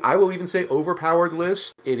very, I will even say, overpowered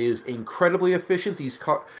list. It is incredibly efficient.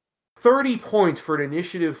 30 points for an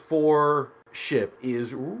Initiative 4 ship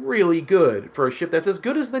is really good for a ship that's as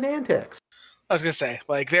good as the Nantex. I was going to say,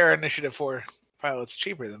 like, there are Initiative 4 pilots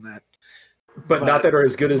cheaper than that. But not that are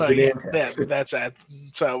as good as the Nantex. That's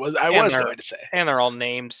so I was going to say. And they're all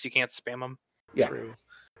named, so you can't spam them. Yeah. True.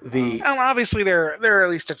 And obviously, they're at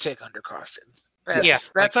least a tick undercosted.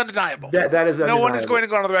 That's undeniable. That is undeniable. No one is going to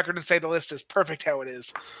go on the record and say the list is perfect how it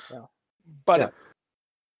is. Yeah. But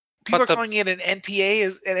people are calling it an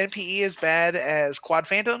NPE as bad as Quad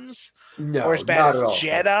Phantoms? No, or as bad as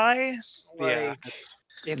Jedi?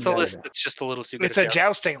 It's a list that's just a little too good. It's a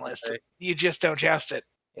jousting list. You just don't joust it.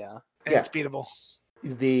 Yeah. And it's beatable.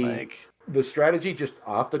 The strategy, just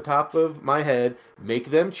off the top of my head, make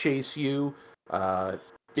them chase you.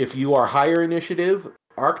 If you are higher initiative,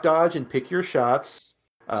 arc dodge and pick your shots.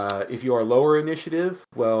 If you are lower initiative,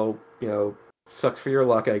 well, sucks for your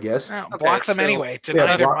luck, I guess. Block them anyway.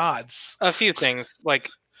 Deny their mods. A few things. Like,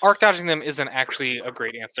 arc dodging them isn't actually a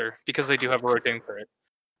great answer because they do have a rotating turret.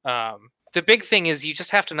 The big thing is you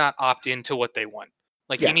just have to not opt into what they want.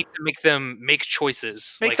 You need to make them make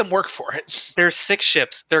choices. Make them work for it. There's 6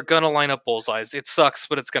 ships. They're going to line up bullseyes. It sucks,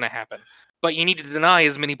 but it's going to happen. But you need to deny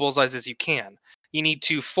as many bullseyes as you can. You need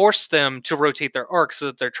to force them to rotate their arcs so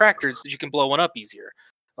that they're tractors so that you can blow one up easier.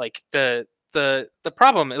 Like, the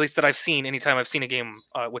problem, at least that I've seen anytime I've seen a game,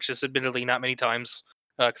 which is admittedly not many times,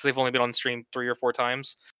 because they've only been on stream 3 or 4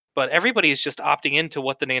 times, but everybody is just opting into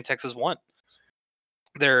what the Nantexes want.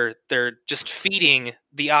 They're just feeding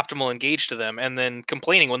the optimal engage to them and then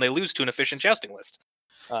complaining when they lose to an efficient jousting list.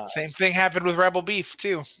 Same thing happened with Rebel Beef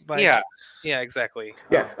too. Yeah, exactly.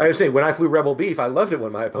 Yeah, I was saying when I flew Rebel Beef, I loved it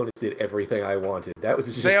when my opponents did everything I wanted. That was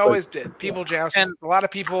just they always did. People joust, and a lot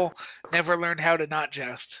of people never learned how to not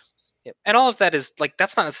joust. Yep. And all of that is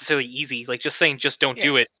that's not necessarily easy. Like, just saying just don't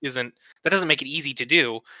do it that doesn't make it easy to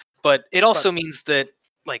do. But it also means that,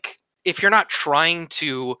 like, if you're not trying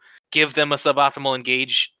to give them a suboptimal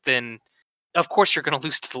engage, then of course you're going to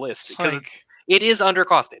lose to the list because it is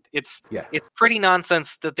undercosted. It's pretty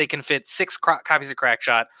nonsense that they can fit 6 copies of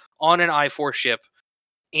Crackshot on an I-4 ship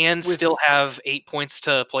and still have 8 points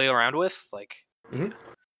to play around with. You're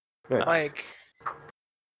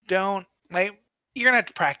gonna have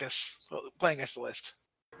to practice playing against the list.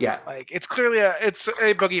 Yeah, it's clearly it's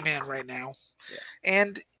a boogeyman right now,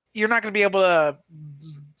 and you're not gonna be able to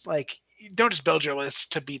don't just build your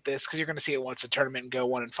list to beat this because you're going to see it once the tournament and go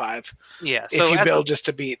 1-5. Yeah, so if you build just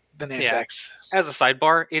to beat the Nantex. Yeah. As a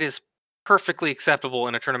sidebar, it is perfectly acceptable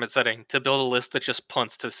in a tournament setting to build a list that just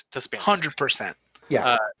punts to spam. 100%.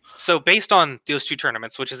 Yeah. So based on those 2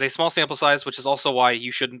 tournaments, which is a small sample size, which is also why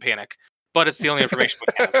you shouldn't panic, but it's the only information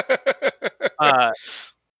we have.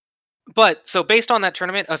 But so based on that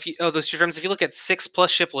tournament, those 2 tournaments, if you look at 6+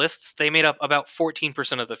 ship lists, they made up about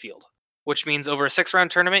 14% of the field. Which means over a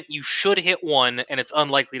 6-round tournament, you should hit 1, and it's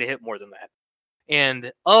unlikely to hit more than that.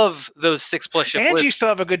 And of those 6+ ship lists... And you still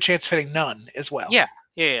have a good chance of hitting none as well. Yeah,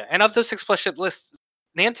 Yeah, and of the 6+ ship lists,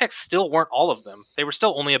 Nantex still weren't all of them. They were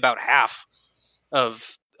still only about half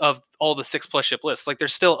of all the 6+ ship lists. Like,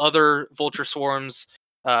 there's still other Vulture Swarms.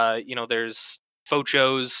 There's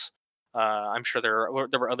Fochos. I'm sure there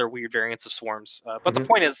were other weird variants of swarms. But the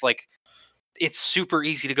point is, like, it's super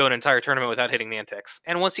easy to go an entire tournament without hitting Nantex.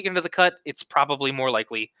 And once you get into the cut, it's probably more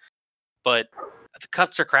likely. But the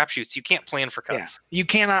cuts are crapshoots. You can't plan for cuts. Yeah, you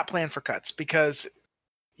cannot plan for cuts because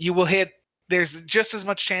you will hit. There's just as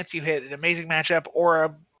much chance you hit an amazing matchup or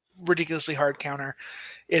a ridiculously hard counter.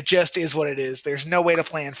 It just is what it is. There's no way to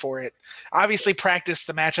plan for it. Obviously, practice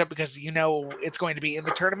the matchup because you know it's going to be in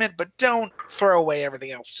the tournament, but don't throw away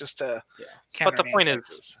everything else just to counter. But the point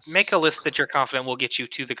is, make a list that you're confident will get you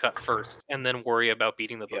to the cut first, and then worry about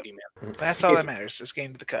beating the boogeyman. That's all that matters, is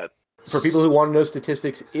getting to the cut. For people who want to know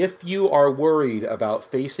statistics, if you are worried about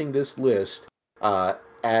facing this list,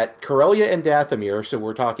 at Corellia and Dathomir, so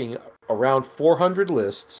we're talking around 400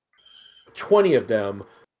 lists, 20 of them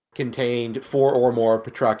contained 4 or more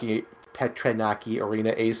Petranaki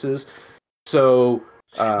Arena aces. So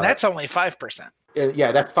that's only 5%.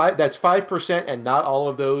 Yeah, that's 5%, and not all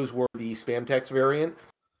of those were the Spamtex variant.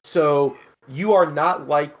 So you are not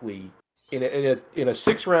likely in a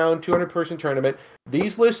 6-round 200-person tournament.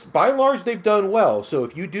 These lists, by and large, they've done well. So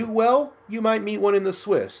if you do well, you might meet one in the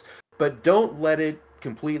Swiss. But don't let it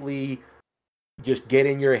completely just get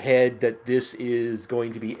in your head that this is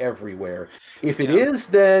going to be everywhere. If it is,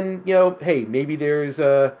 then hey, maybe there's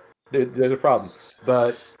a problem.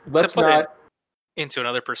 But let's not. Into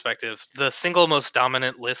another perspective, the single most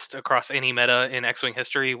dominant list across any meta in X-Wing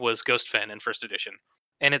history was Ghost Fen in first edition,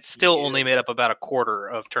 and it's still only made up about a quarter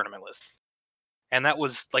of tournament lists. And that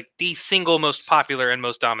was like the single most popular and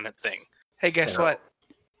most dominant thing. Hey, guess what?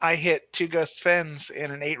 I hit 2 Ghost Fens in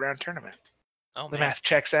an 8-round tournament. Oh, the math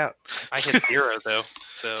checks out. I hit 0 though,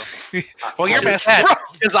 so well, your math is wrong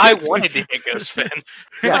because I wanted to hit Ghost Fen.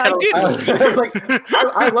 Yeah, I didn't.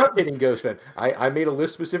 I love hitting Ghost Fen. I made a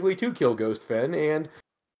list specifically to kill Ghost Fen, and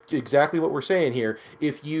exactly what we're saying here.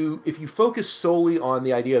 If you focus solely on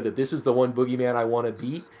the idea that this is the one boogeyman I want to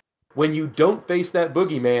beat, when you don't face that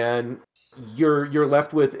boogeyman, you're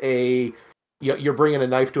left with you're bringing a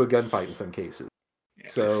knife to a gunfight in some cases. Yeah.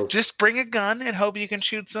 So just bring a gun and hope you can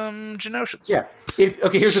shoot some Genosians. Yeah.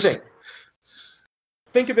 Here's the thing.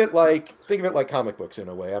 Think of it like comic books in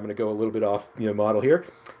a way. I'm going to go a little bit off model here.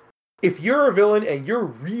 If you're a villain and you're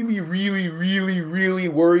really, really, really, really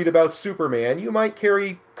worried about Superman, you might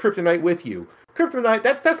carry Kryptonite with you. Kryptonite,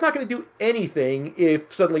 that's not going to do anything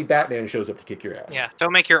if suddenly Batman shows up to kick your ass. Yeah,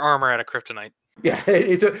 don't make your armor out of Kryptonite. Yeah,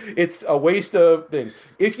 it's a waste of things.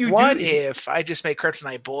 If I just make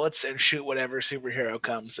Kryptonite bullets and shoot whatever superhero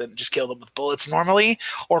comes and just kill them with bullets normally,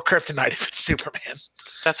 or Kryptonite if it's Superman?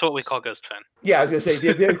 That's what we call Ghost Fen. Yeah, I was going to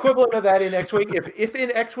say, the equivalent of that in X-Wing, if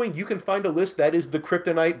in X-Wing you can find a list that is the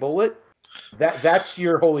Kryptonite bullet, that's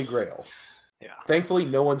your holy grail. Yeah. Thankfully,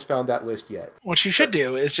 no one's found that list yet. What you should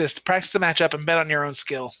do is just practice the matchup and bet on your own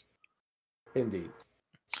skill. Indeed.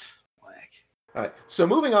 All right. So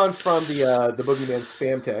moving on from the Boogeyman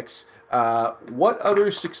Spamtex, what other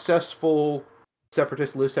successful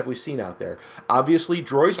Separatist lists have we seen out there? Obviously,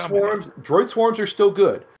 Droid Swarms. Droid Swarms are still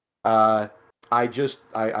good. I just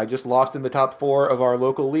lost in the top 4 of our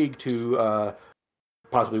local league to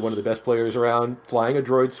possibly one of the best players around flying a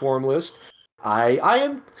Droid Swarm list.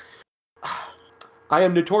 I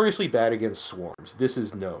am notoriously bad against swarms. This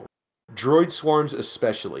is known. Droid Swarms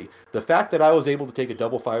especially. The fact that I was able to take a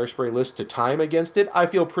double fire spray list to time against it, I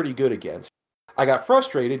feel pretty good against. I got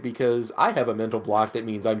frustrated because I have a mental block that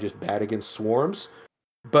means I'm just bad against swarms.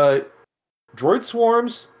 But Droid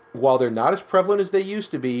Swarms, while they're not as prevalent as they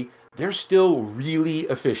used to be, they're still really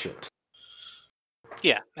efficient.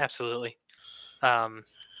 Yeah, absolutely. There's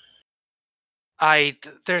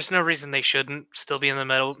no reason they shouldn't still be in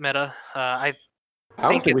the meta. I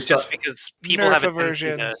think it's just because people have a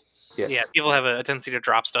tendency to, people have a tendency to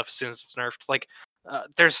drop stuff as soon as it's nerfed. Like,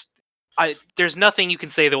 there's nothing you can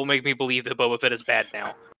say that will make me believe that Boba Fett is bad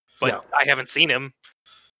now, but I haven't seen him.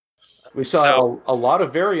 We saw a lot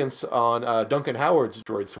of variants on Duncan Howard's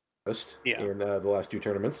Droid Swarm list in the last 2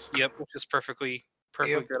 tournaments. Yep, which is perfectly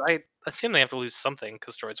good. I assume they have to lose something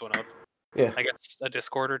because droids went up. Yeah, I guess a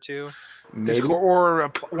Discord or 2. Maybe. Or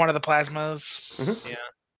one of the plasmas. Mm-hmm. Yeah.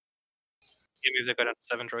 Maybe they go down to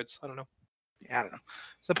 7 droids. I don't know. Yeah, I don't know.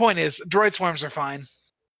 The point is, Droid Swarms are fine.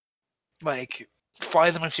 Like,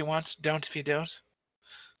 fly them if you want. Don't if you don't.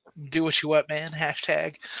 Do what you want, man.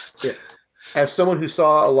 Hashtag. Yeah. As someone who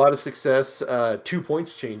saw a lot of success 2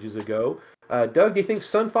 points changes ago, Doug, do you think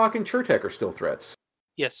Sunfok and Chertek are still threats?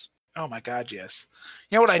 Yes. Oh my god, yes.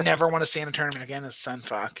 You know what I never want to see in a tournament again is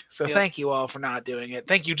Sunfuck. So thank you all for not doing it.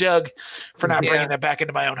 Thank you, Doug, for not bringing that back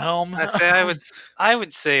into my own home. I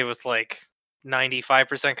would say with like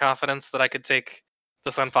 95% confidence that I could take the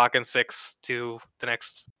Sunfuck in 6 to the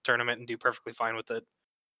next tournament and do perfectly fine with it.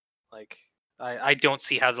 Like I don't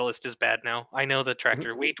see how the list is bad now. I know the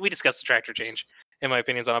tractor. We discussed the tractor change. In my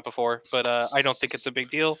opinions on it before, but I don't think it's a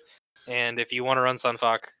big deal. And if you want to run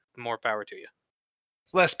Sunfuck, more power to you.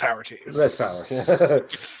 Less power to you. Less power.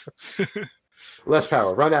 Less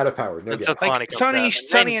power. Run out of power. No Until doubt. Like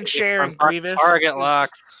Sunny and Cher and Grievous. Target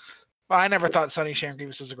locks. Well, I never thought Sunny, Cher, and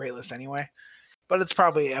Grievous was a great list anyway. But it's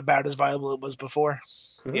probably about as viable as it was before.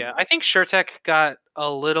 Yeah, I think SureTech got a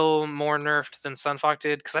little more nerfed than Sunfuck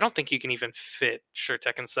did, because I don't think you can even fit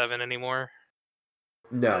SureTech in 7 anymore.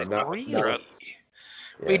 No, not really. No.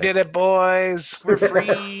 We did it, boys. We're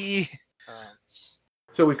free.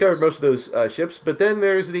 So we've covered most of those ships, but then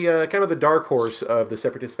there's the kind of the dark horse of the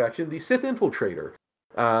Separatist faction, the Sith Infiltrator.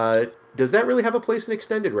 Does that really have a place in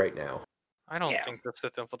Extended right now? I don't think the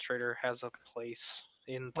Sith Infiltrator has a place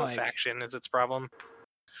in the faction is its problem.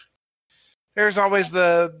 There's always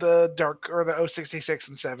the dark or the 066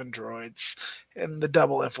 and 7 droids and the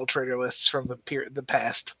double infiltrator lists from the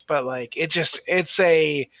past, but like it's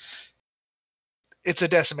a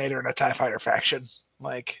Decimator and a TIE Fighter faction.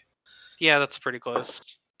 Like, yeah, that's pretty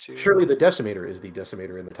close. Surely the Decimator is the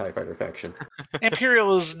Decimator in the TIE Fighter faction.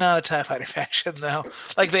 Imperial is not a TIE Fighter faction, though.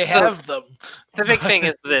 Like, they have them. The big thing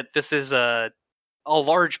is that this is a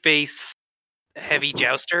large base, heavy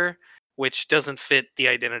jouster, which doesn't fit the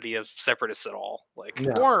identity of Separatists at all. Like,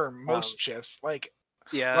 or most ships. Like,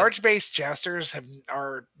 yeah, large base jousters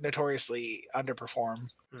are notoriously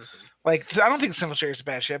underperform. Like, I don't think the Infiltrator is a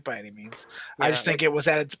bad ship by any means. I just think it was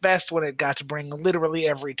at its best when it got to bring literally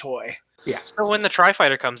every toy. Yeah. So when the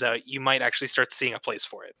Tri-Fighter comes out, you might actually start seeing a place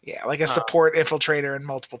for it. Yeah, like a support infiltrator and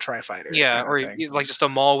multiple Tri-Fighters. Yeah, or like just a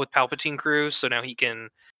Maul with Palpatine crew. So now he can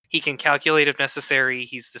calculate if necessary.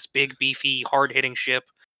 He's this big, beefy, hard-hitting ship.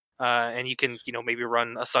 And you can, maybe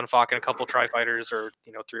run a Sunfuck and a couple Tri-Fighters, or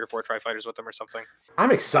 3 or 4 Tri-Fighters with them or something.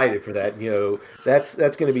 I'm excited for that. That's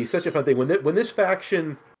going to be such a fun thing when this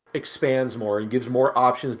faction expands more and gives more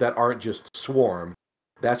options that aren't just Swarm.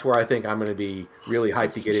 That's where I think I'm going to be really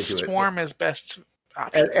hyped to get into it. Swarm is best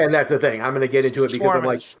option, and that's the thing. I'm going to get into it because I'm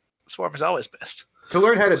like, Swarm is always best. To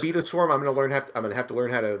learn how to beat a swarm, I'm going to have to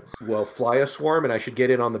learn how to fly a swarm, and I should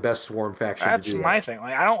get in on the best swarm faction. That's my thing.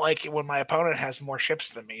 Like, I don't like it when my opponent has more ships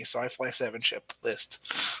than me, so I fly 7-ship list.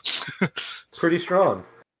 Pretty strong.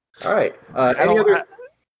 All right.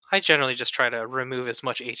 I generally just try to remove as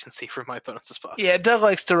much agency from my opponents as possible. Yeah, Doug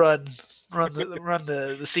likes to run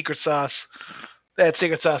the secret sauce. That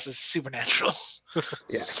secret sauce is supernatural.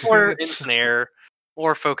 Yeah. Or ensnare,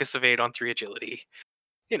 or focus evade on 3 agility.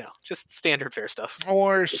 Just standard fare stuff.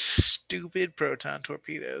 Or stupid proton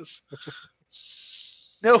torpedoes.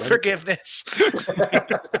 No forgiveness.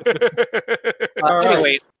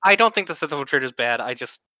 Anyway, I don't think the Sith Infiltrator is bad.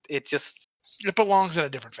 It belongs in a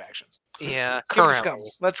different faction. Yeah, Give it Scum.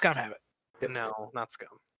 Let Scum have it. No, not Scum.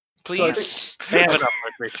 Please. They have enough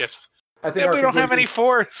great ships. I think we don't have any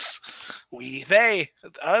force. We, they,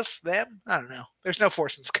 us, them. I don't know. There's no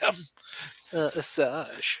force in Scum.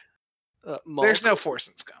 Asajj. There's no force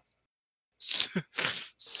in Scum.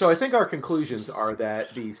 So I think our conclusions are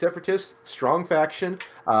that the Separatist strong faction,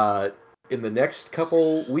 in the next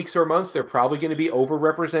couple weeks or months, they're probably going to be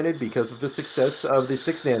overrepresented because of the success of the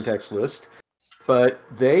 6 Nantex list. But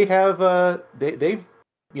they have they've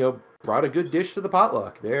brought a good dish to the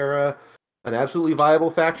potluck. They're an absolutely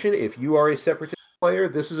viable faction. If you are a Separatist player,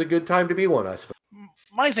 this is a good time to be one, I suppose.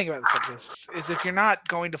 My thing about the Separatists is if you're not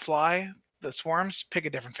going to fly the swarms, pick a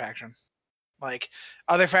different faction. Like,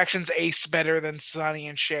 other factions ace better than Sunny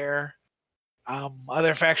and Cher.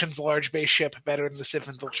 Other factions large base ship better than the Sith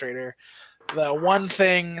Infiltrator. The one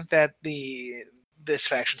thing that this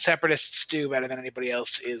faction Separatists do better than anybody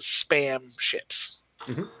else is spam ships.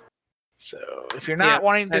 Mm-hmm. So if you're not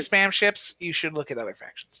wanting to spam ships, you should look at other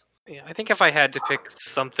factions. Yeah, I think if I had to pick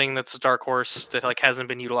something that's a dark horse that hasn't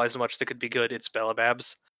been utilized much that could be good, it's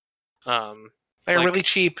Belobabs. They're really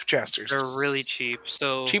cheap jesters. They're really cheap.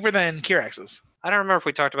 So cheaper than Kirax's. I don't remember if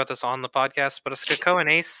we talked about this on the podcast, but a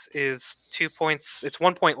Skakoan Ace is 2 points. It's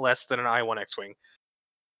 1 point less than an I-1 X-Wing.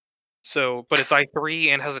 So, but it's I3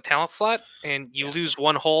 and has a talent slot, and you lose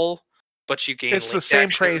 1 hull, but you gain. It's the same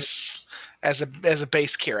price as a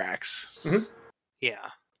base Kirax. Mm-hmm. Yeah,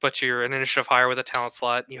 but you're an initiative higher with a talent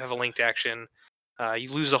slot. You have a linked action.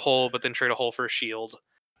 You lose a hull, but then trade a hull for a shield.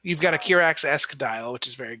 You've got a Kirax-esque dial, which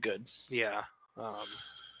is very good. Yeah.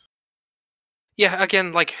 Yeah,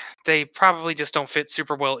 again, like they probably just don't fit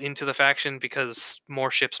super well into the faction because more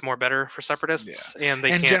ships, more better for separatists, and they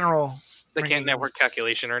In can't general, they can't network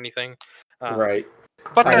calculation or anything. Right.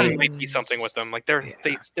 But I there mean- might be something with them. Like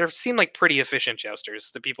they seem like pretty efficient jousters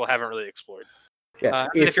that people haven't really explored. Yeah.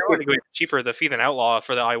 And if you're going to go cheaper, the Feathen Outlaw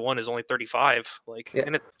for the I1 is only 35. Yeah.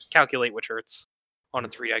 And it's calculate which hurts on a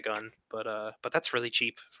 3-die gun, but that's really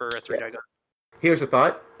cheap for a 3-die gun. Here's a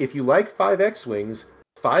thought: if you like 5 X-wings,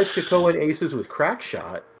 5 Krakoan aces with crack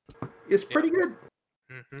shot is pretty good.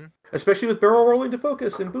 Mm-hmm. Especially with barrel roll into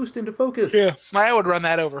focus and boost into focus. Yeah, I would run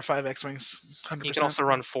that over 5 X-wings. 100%. You can also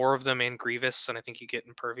run 4 of them in Grievous, and I think you get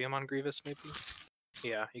Impervium on Grievous, maybe.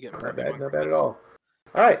 Yeah, you get Impervium. Not bad at all.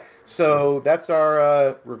 All right, so that's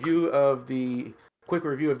our quick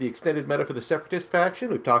review of the extended meta for the Separatist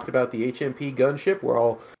faction. We've talked about the HMP gunship. We're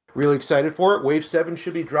all really excited for it. Wave 7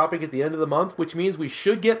 should be dropping at the end of the month, which means we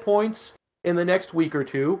should get points in the next week or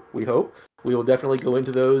two, we hope. We will definitely go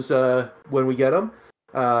into those when we get them.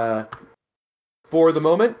 For the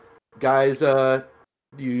moment, guys,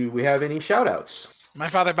 do we have any shout-outs? My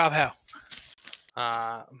father, Bob Howe.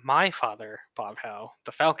 My father, Bob Howe,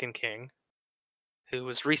 the Falcon King, who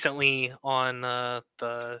was recently on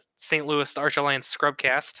the St. Louis Arch Alliance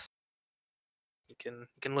Scrubcast. You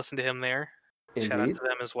can listen to him there. Indeed. Shout out to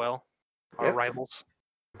them as well, our rivals.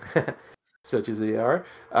 Such as they are.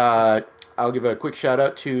 I'll give a quick shout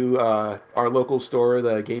out to our local store,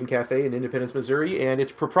 the Game Cafe in Independence, Missouri, and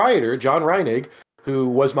its proprietor, John Reinig, who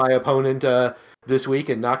was my opponent this week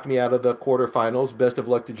and knocked me out of the quarterfinals. Best of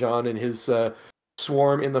luck to John and his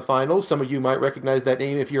swarm in the finals. Some of you might recognize that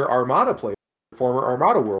name if you're Armada player, former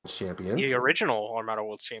Armada World Champion. The original Armada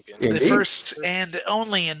World Champion. Indeed. The first and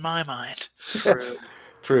only in my mind.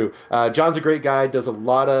 True. John's a great guy, does a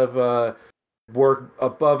lot of work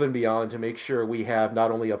above and beyond to make sure we have not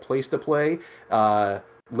only a place to play,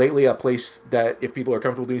 lately a place that if people are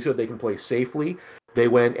comfortable doing so, they can play safely. They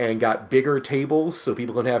went and got bigger tables so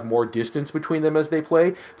people can have more distance between them as they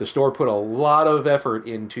play. The store put a lot of effort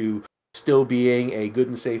into still being a good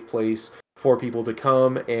and safe place for people to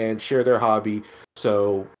come and share their hobby.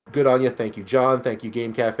 So good on you. Thank you, John. Thank you,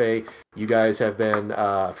 Game Cafe. You guys have been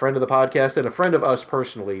a friend of the podcast and a friend of us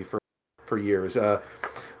personally for years.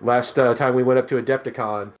 Last time we went up to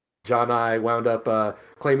Adepticon, John and I wound up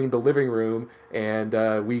claiming the living room,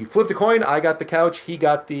 and we flipped a coin. I got the couch. He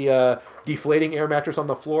got the deflating air mattress on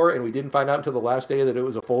the floor, and we didn't find out until the last day that it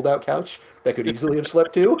was a fold-out couch that could easily have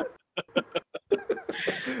slept two.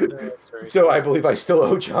 So I believe I still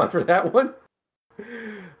owe John for that one.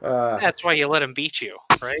 That's why you let him beat you,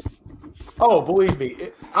 right? Oh, believe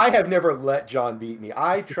me, I have never let John beat me.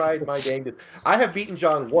 I tried my dangest. I have beaten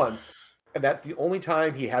John once, and that's the only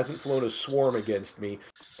time he hasn't flown a swarm against me.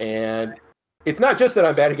 And it's not just that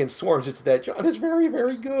I'm bad against swarms; it's that John is very,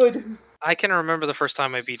 very good. I can remember the first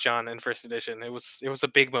time I beat John in first edition. It was a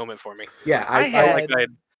big moment for me. Yeah,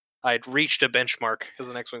 I'd reached a benchmark as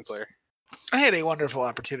an X-Wing player. I had a wonderful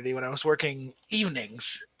opportunity when I was working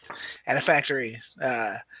evenings at a factory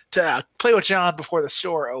to play with John before the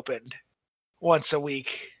store opened once a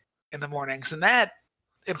week in the mornings, and that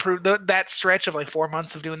improved that stretch of like 4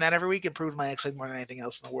 months of doing that every week improved my X-Wing more than anything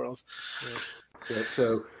else in the world. Yeah,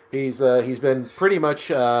 so he's been pretty much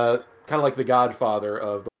kind of like the godfather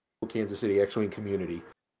of the Kansas City X-Wing community.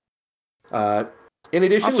 In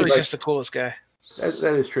addition, Also, he's just the coolest guy.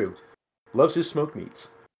 That is true. Loves his smoked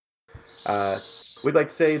meats. We'd like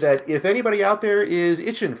to say that if anybody out there is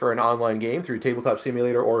itching for an online game through Tabletop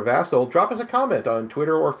Simulator or Vassal, drop us a comment on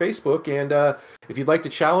Twitter or Facebook, and if you'd like to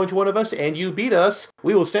challenge one of us and you beat us,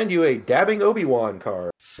 we will send you a Dabbing Obi-Wan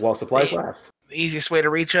card while supplies last. The easiest way to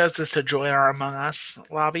reach us is to join our Among Us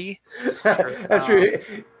lobby. That's true.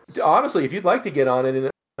 Honestly, if you'd like to get on it in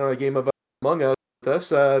a game of Among Us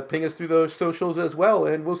with us, ping us through those socials as well,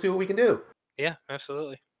 and we'll see what we can do. Yeah,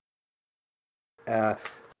 absolutely.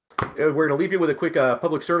 We're going to leave you with a quick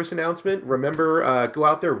public service announcement. Remember, go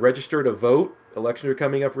out there, register to vote. Elections are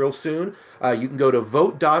coming up real soon. You can go to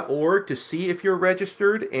vote.org to see if you're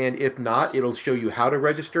registered, and if not, it'll show you how to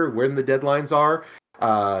register, when the deadlines are,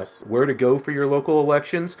 where to go for your local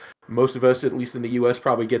elections. Most of us, at least in the U.S.,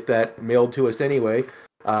 probably get that mailed to us anyway.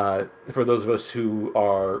 For those of us who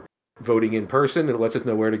are voting in person, it lets us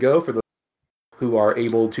know where to go. For those who are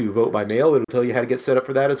able to vote by mail, it'll tell you how to get set up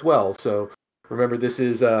for that as well. So remember, this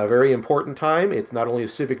is a very important time. It's not only a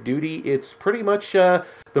civic duty, it's pretty much the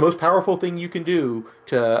most powerful thing you can do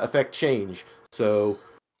to affect change. So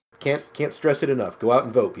can't stress it enough. Go out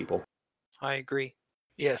and vote, people. I agree.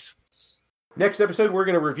 Yes. Next episode, we're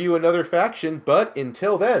going to review another faction. But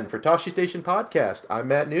until then, for Toshi Station Podcast, I'm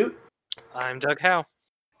Matt Newt. I'm Doug Howe.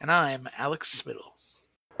 And I'm Alex Spittle.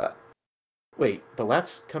 Wait, the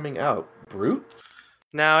Lat's coming out. Brute?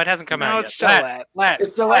 No, it hasn't come out yet. It's still Lat. Lat.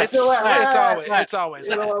 It's the Lat. It's always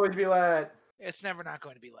It'll Lat. always be Lat. It's never not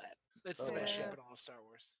going to be Lat. It's the best ship in all of Star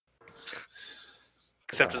Wars.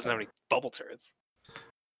 Except it doesn't have any bubble turrets.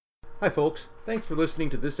 Hi, folks. Thanks for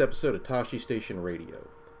listening to this episode of Tashi Station Radio.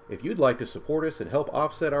 If you'd like to support us and help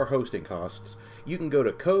offset our hosting costs, you can go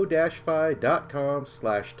to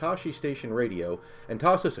ko-fi.com/Tashi Station Radio and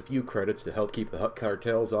toss us a few credits to help keep the Hutt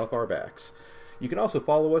cartels off our backs. You can also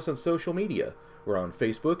follow us on social media. We're on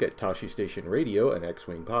Facebook at Tashi Station Radio and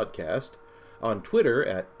X-Wing Podcast, on Twitter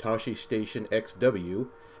at Tashi Station XW,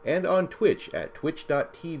 and on Twitch at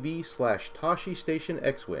twitch.tv/Tashi Station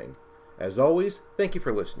X-Wing. As always, thank you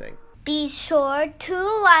for listening. Be sure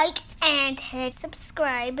to like and hit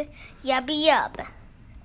subscribe. Yubby yub.